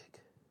thick.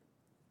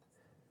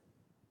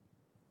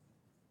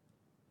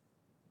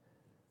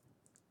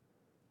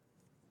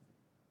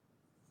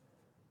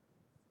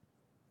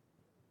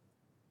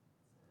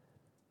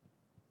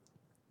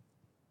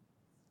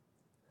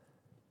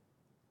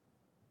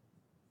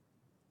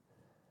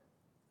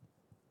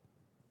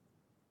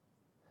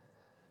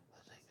 I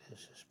think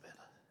this is better.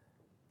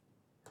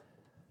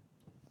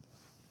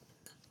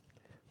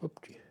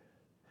 Oopsie.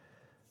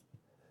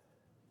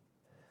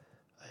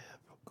 I have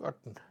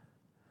forgotten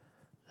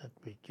that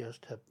we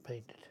just have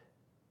painted.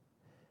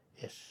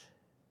 Yes.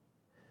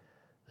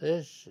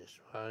 This is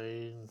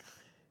fine.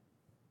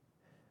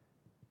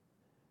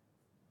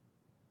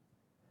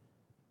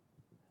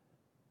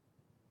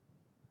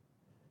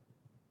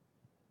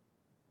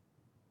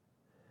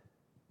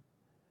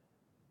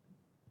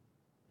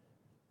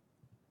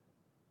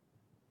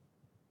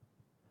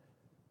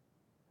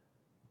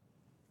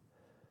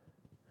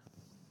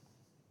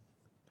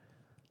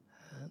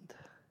 And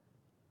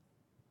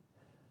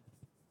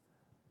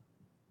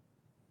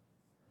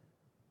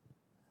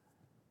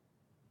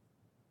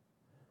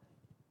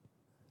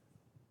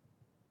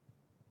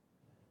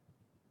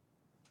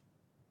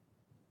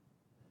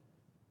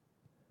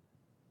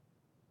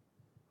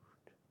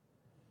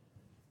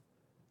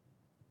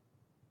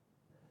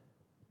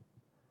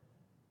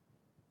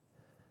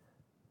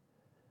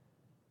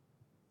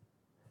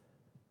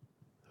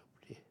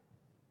oopsie.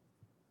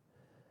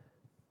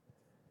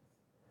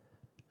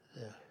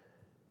 There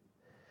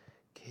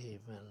came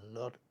a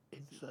lot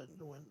inside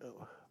the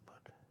window,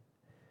 but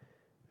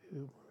we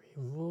will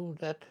remove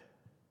that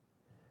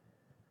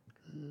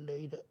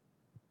later.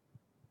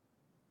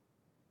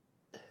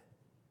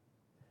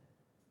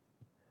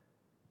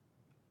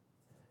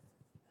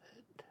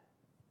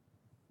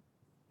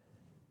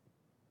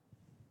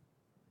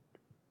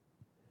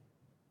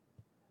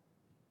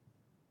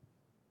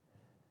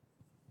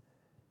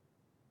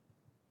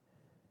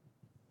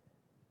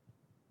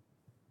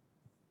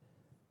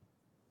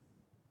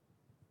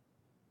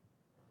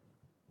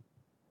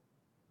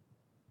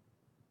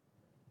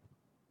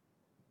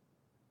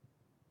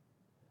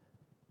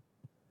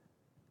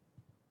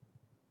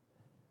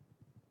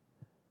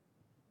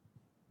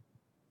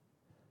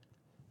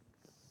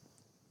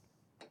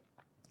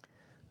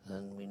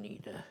 Then we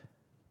need a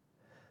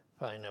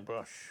finer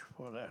brush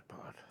for that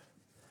part.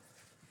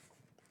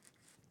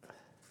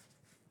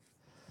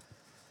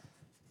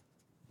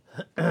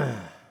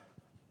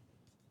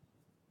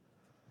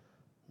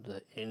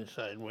 The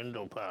inside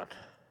window part.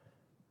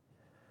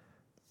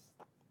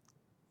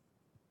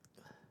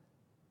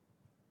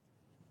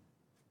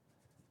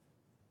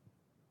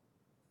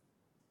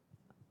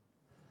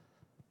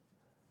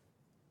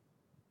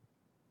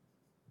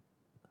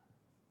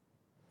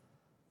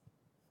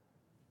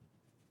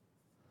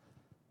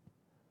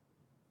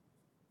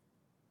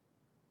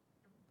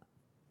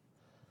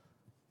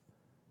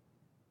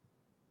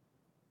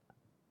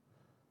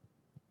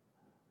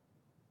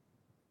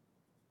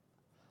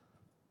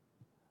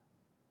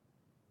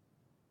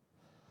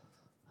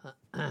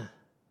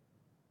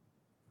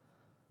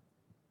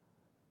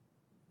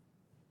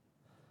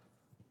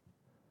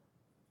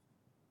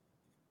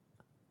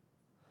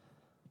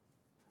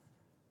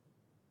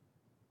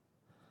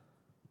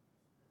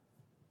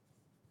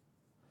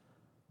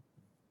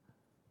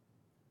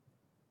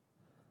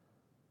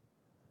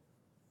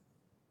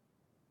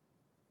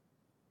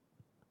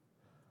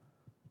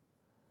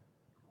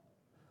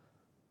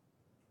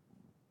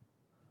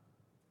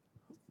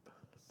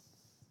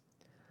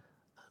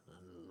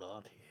 A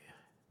lot here.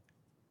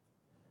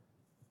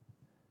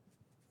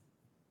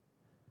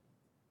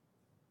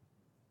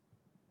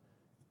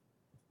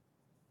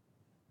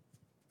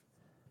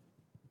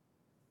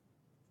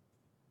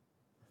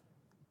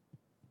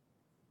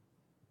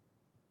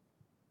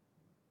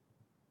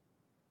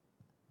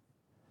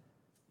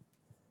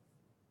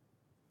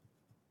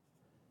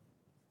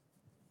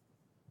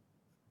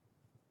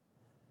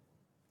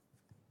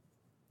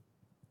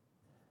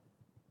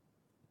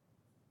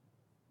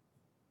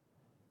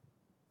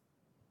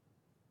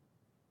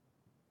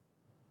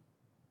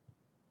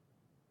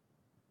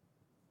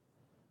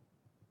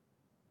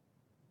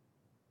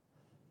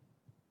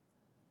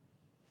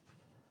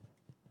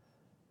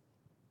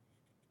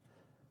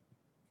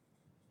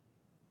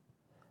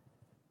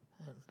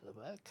 And the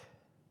back.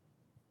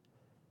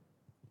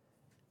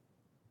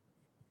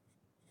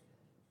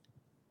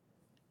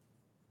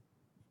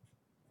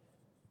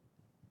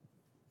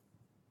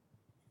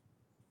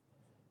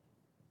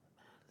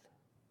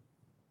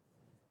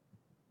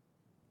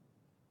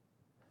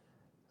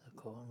 The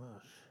corners.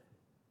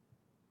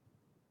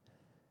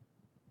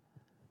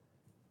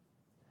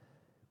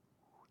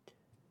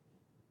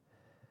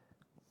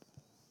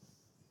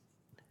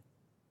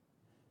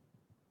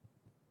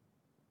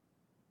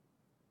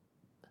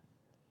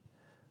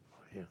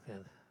 You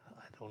can,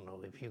 I don't know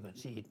if you can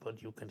see it,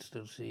 but you can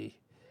still see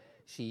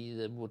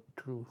the wood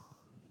through.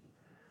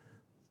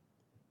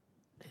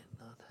 And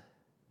not.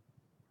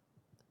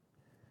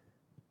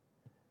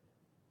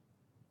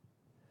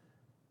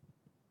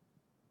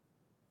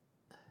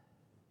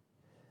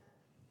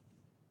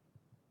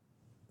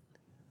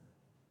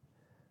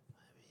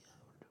 Maybe I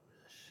will do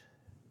this.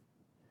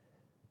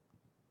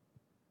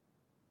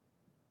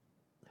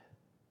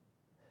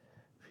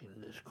 Fill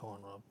this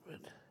corner up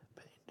with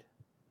paint.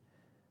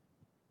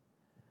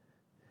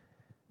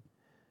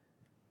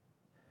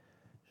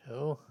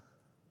 So,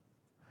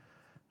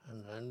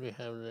 and then we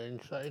have the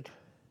inside.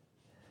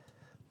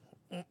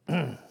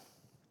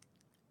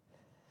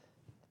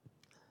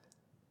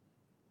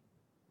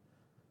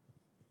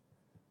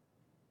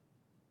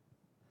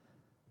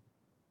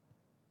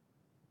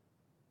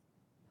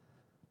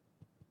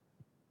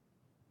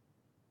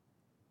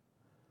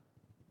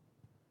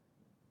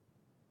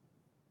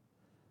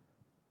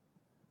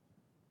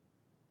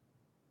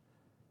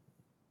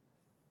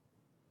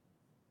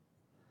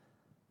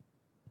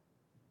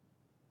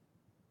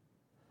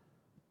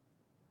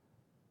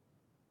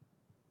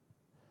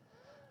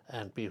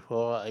 And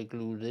before I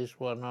glue this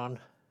one on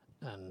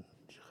and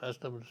the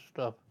rest of the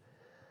stuff,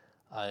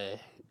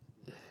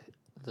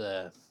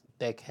 the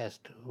deck has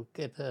to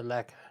get a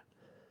lacquer.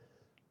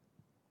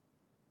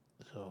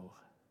 So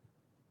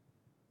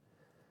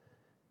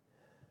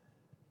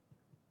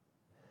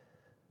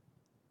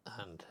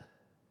and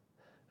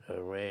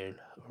a rail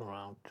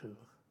around to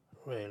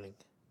railing.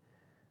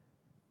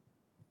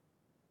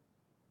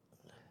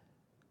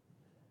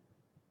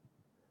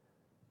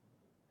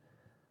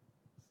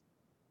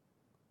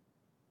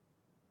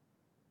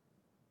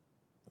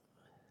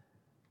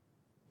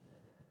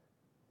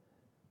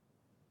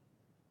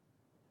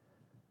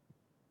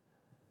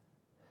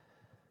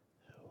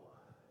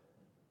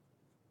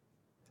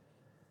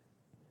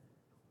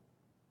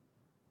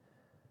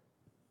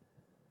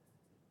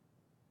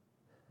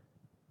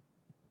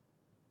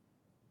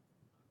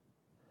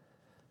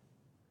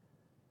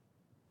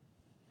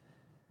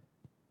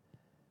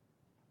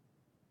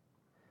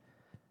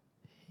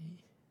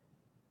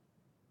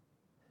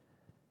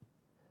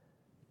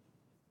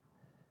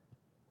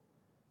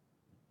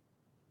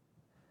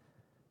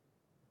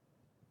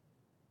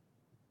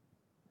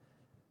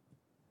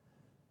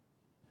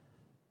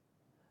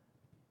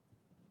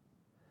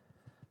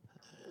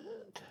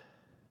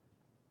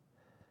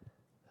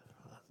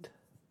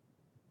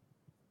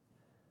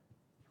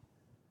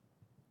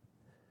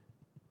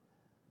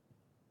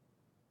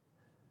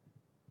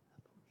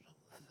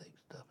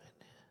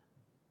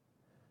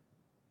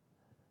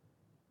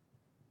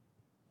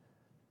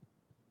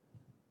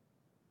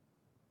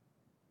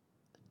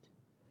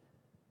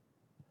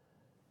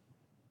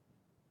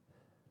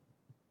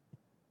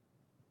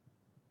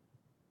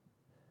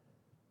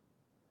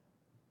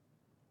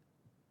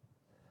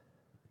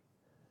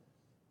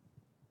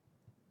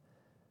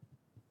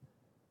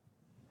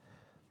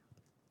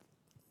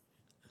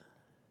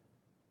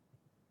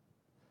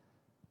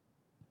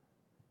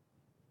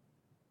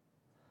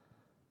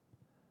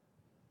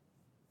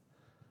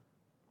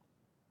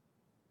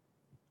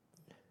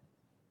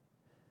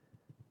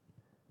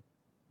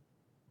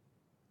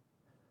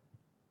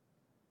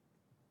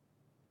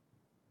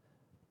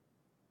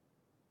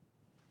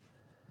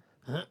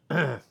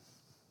 And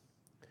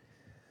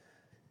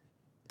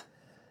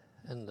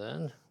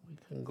then we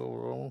can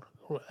go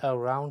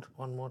around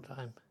one more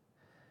time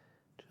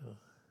to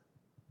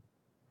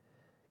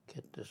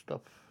get the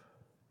stuff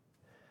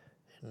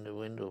in the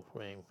window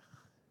frame.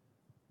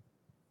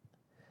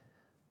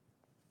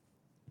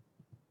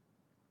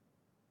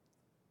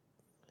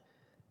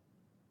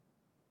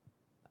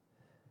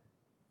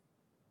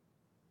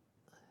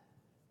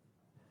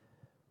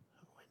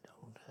 We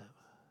don't have.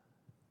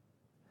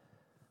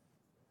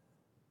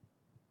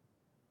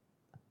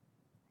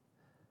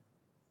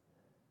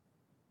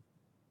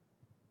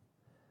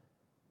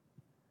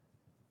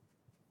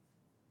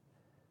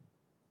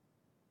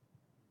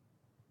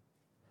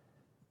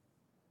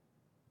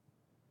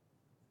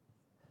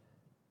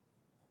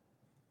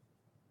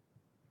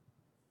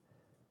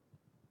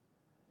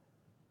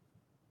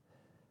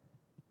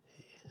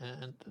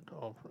 And the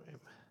door frame.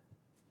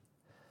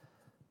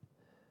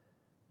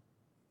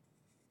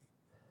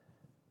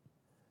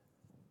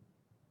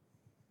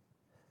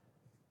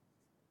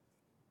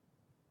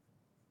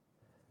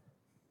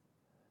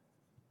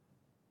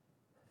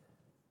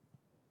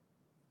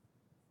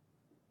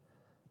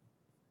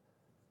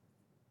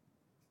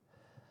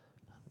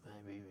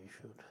 Maybe we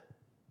should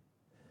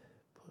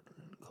put a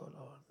little color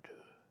on too.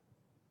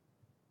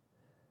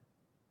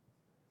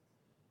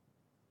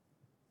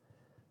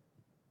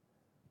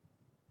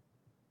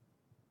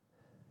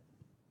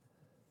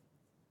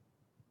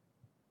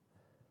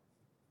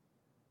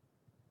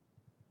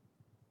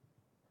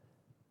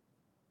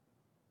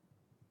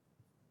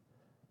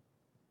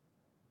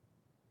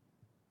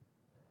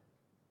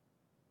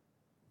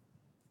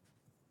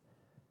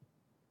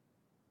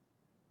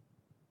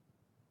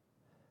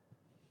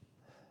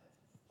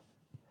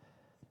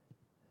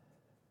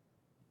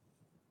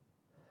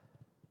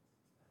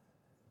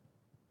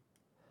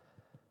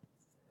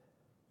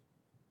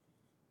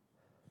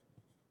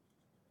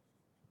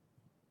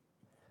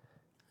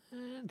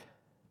 And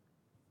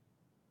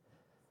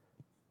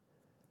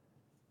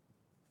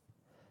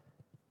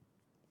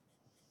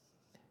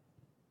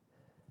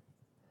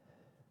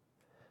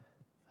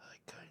I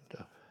kind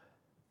of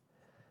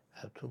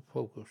have to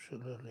focus a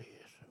little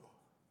here. So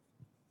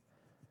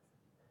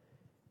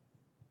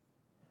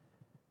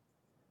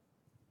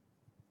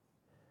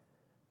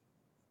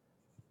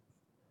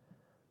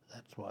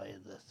that's why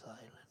the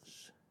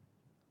silence.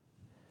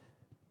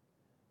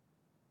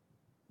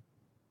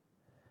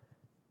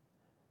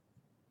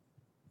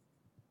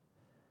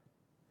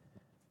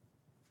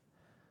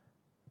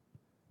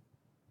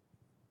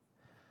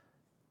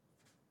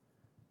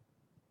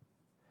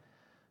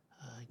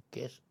 I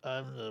guess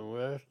I'm the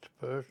worst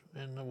person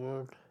in the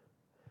world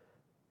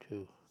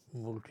to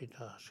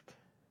multitask.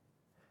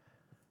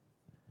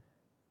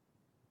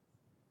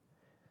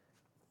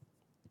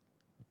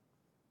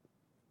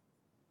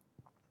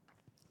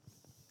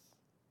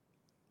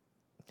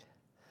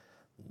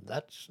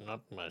 That's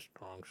not my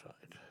strong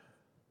side.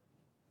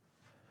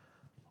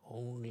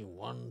 Only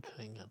one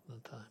thing at a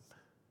time.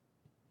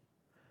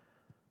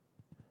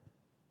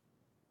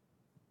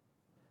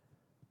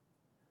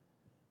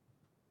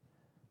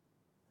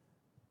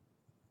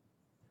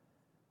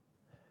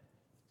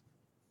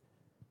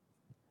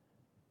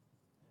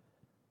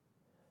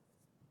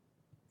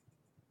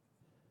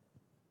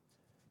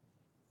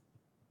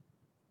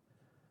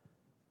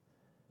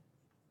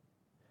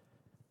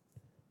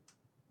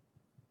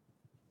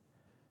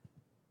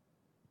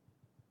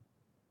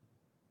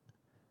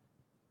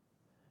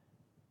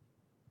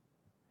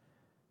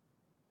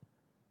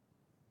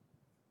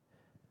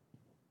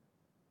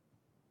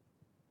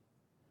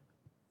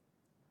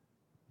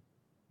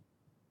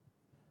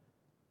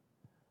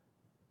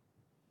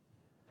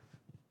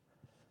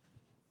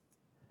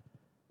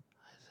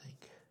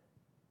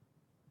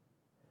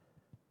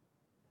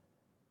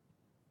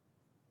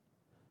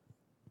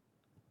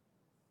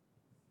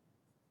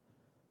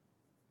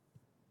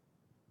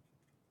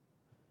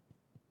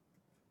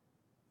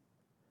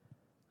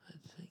 I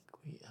think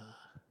we are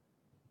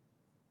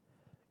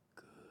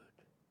good.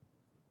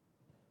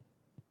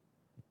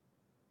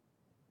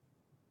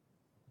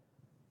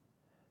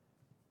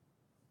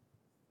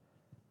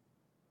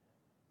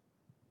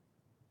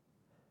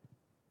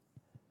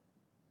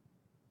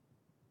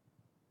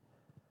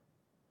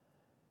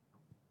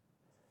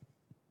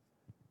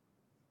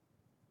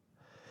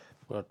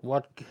 But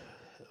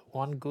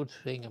one good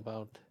thing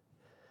about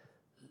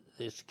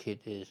this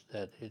kit is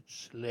that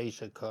it's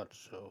laser cut,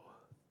 so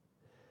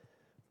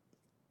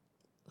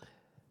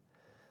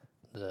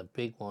the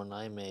big one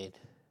I made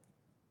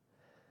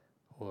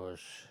was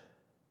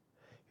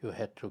you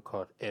had to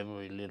cut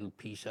every little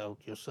piece out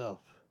yourself.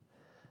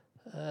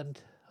 And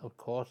of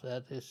course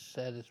that is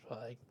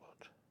satisfying,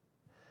 but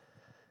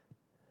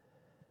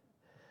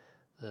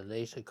the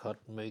laser cut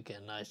make a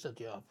nicer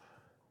job.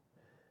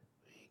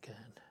 We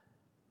can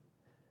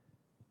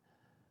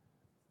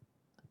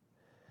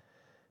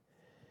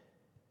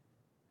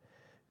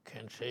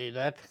say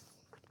that.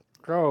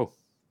 So,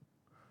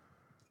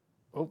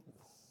 oh,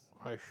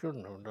 I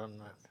shouldn't have done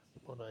that,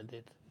 but I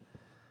did.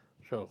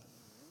 So,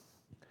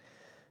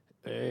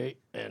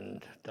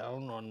 and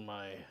down on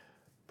my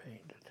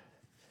painted.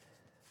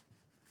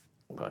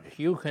 But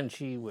you can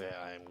see where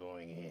I'm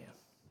going here.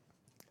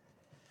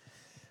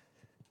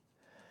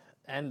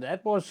 And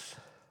that was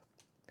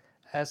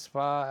as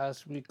far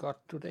as we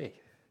got today.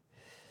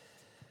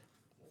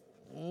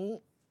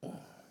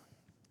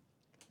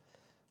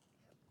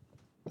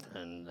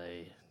 And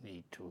they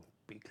need to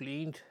be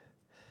cleaned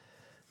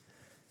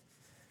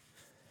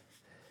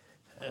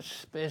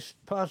as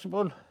best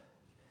possible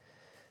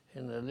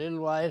in a little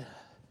while,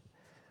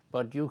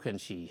 but you can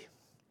see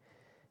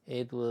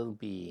it will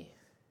be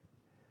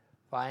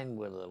fine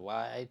with the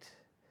white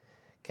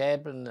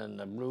cabin and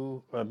the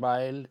blue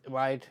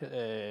white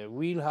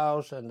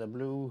wheelhouse and the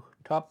blue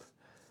top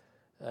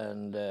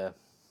and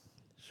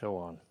so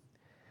on.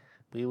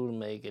 We will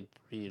make it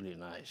really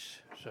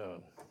nice.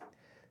 So,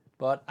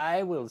 but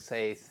I will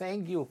say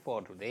thank you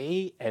for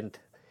today, and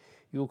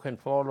you can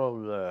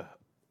follow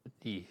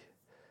the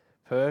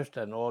first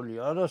and all the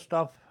other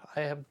stuff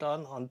I have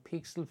done on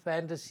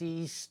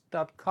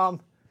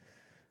pixelfantasies.com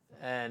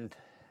and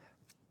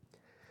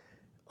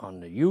on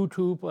the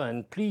YouTube,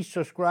 and please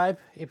subscribe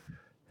if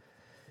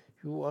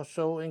you are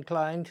so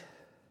inclined.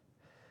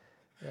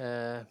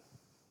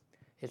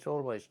 It's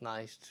always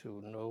nice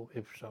to know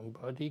if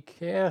somebody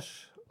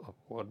cares of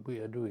what we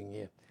are doing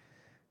here.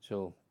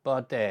 So,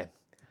 but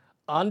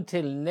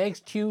until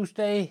next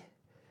Tuesday,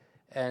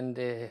 and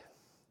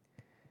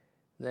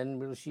then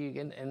we'll see you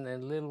again in a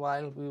little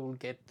while. We will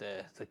get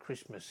the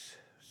Christmas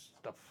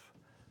stuff.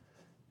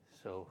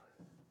 So,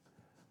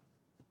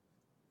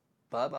 bye-bye.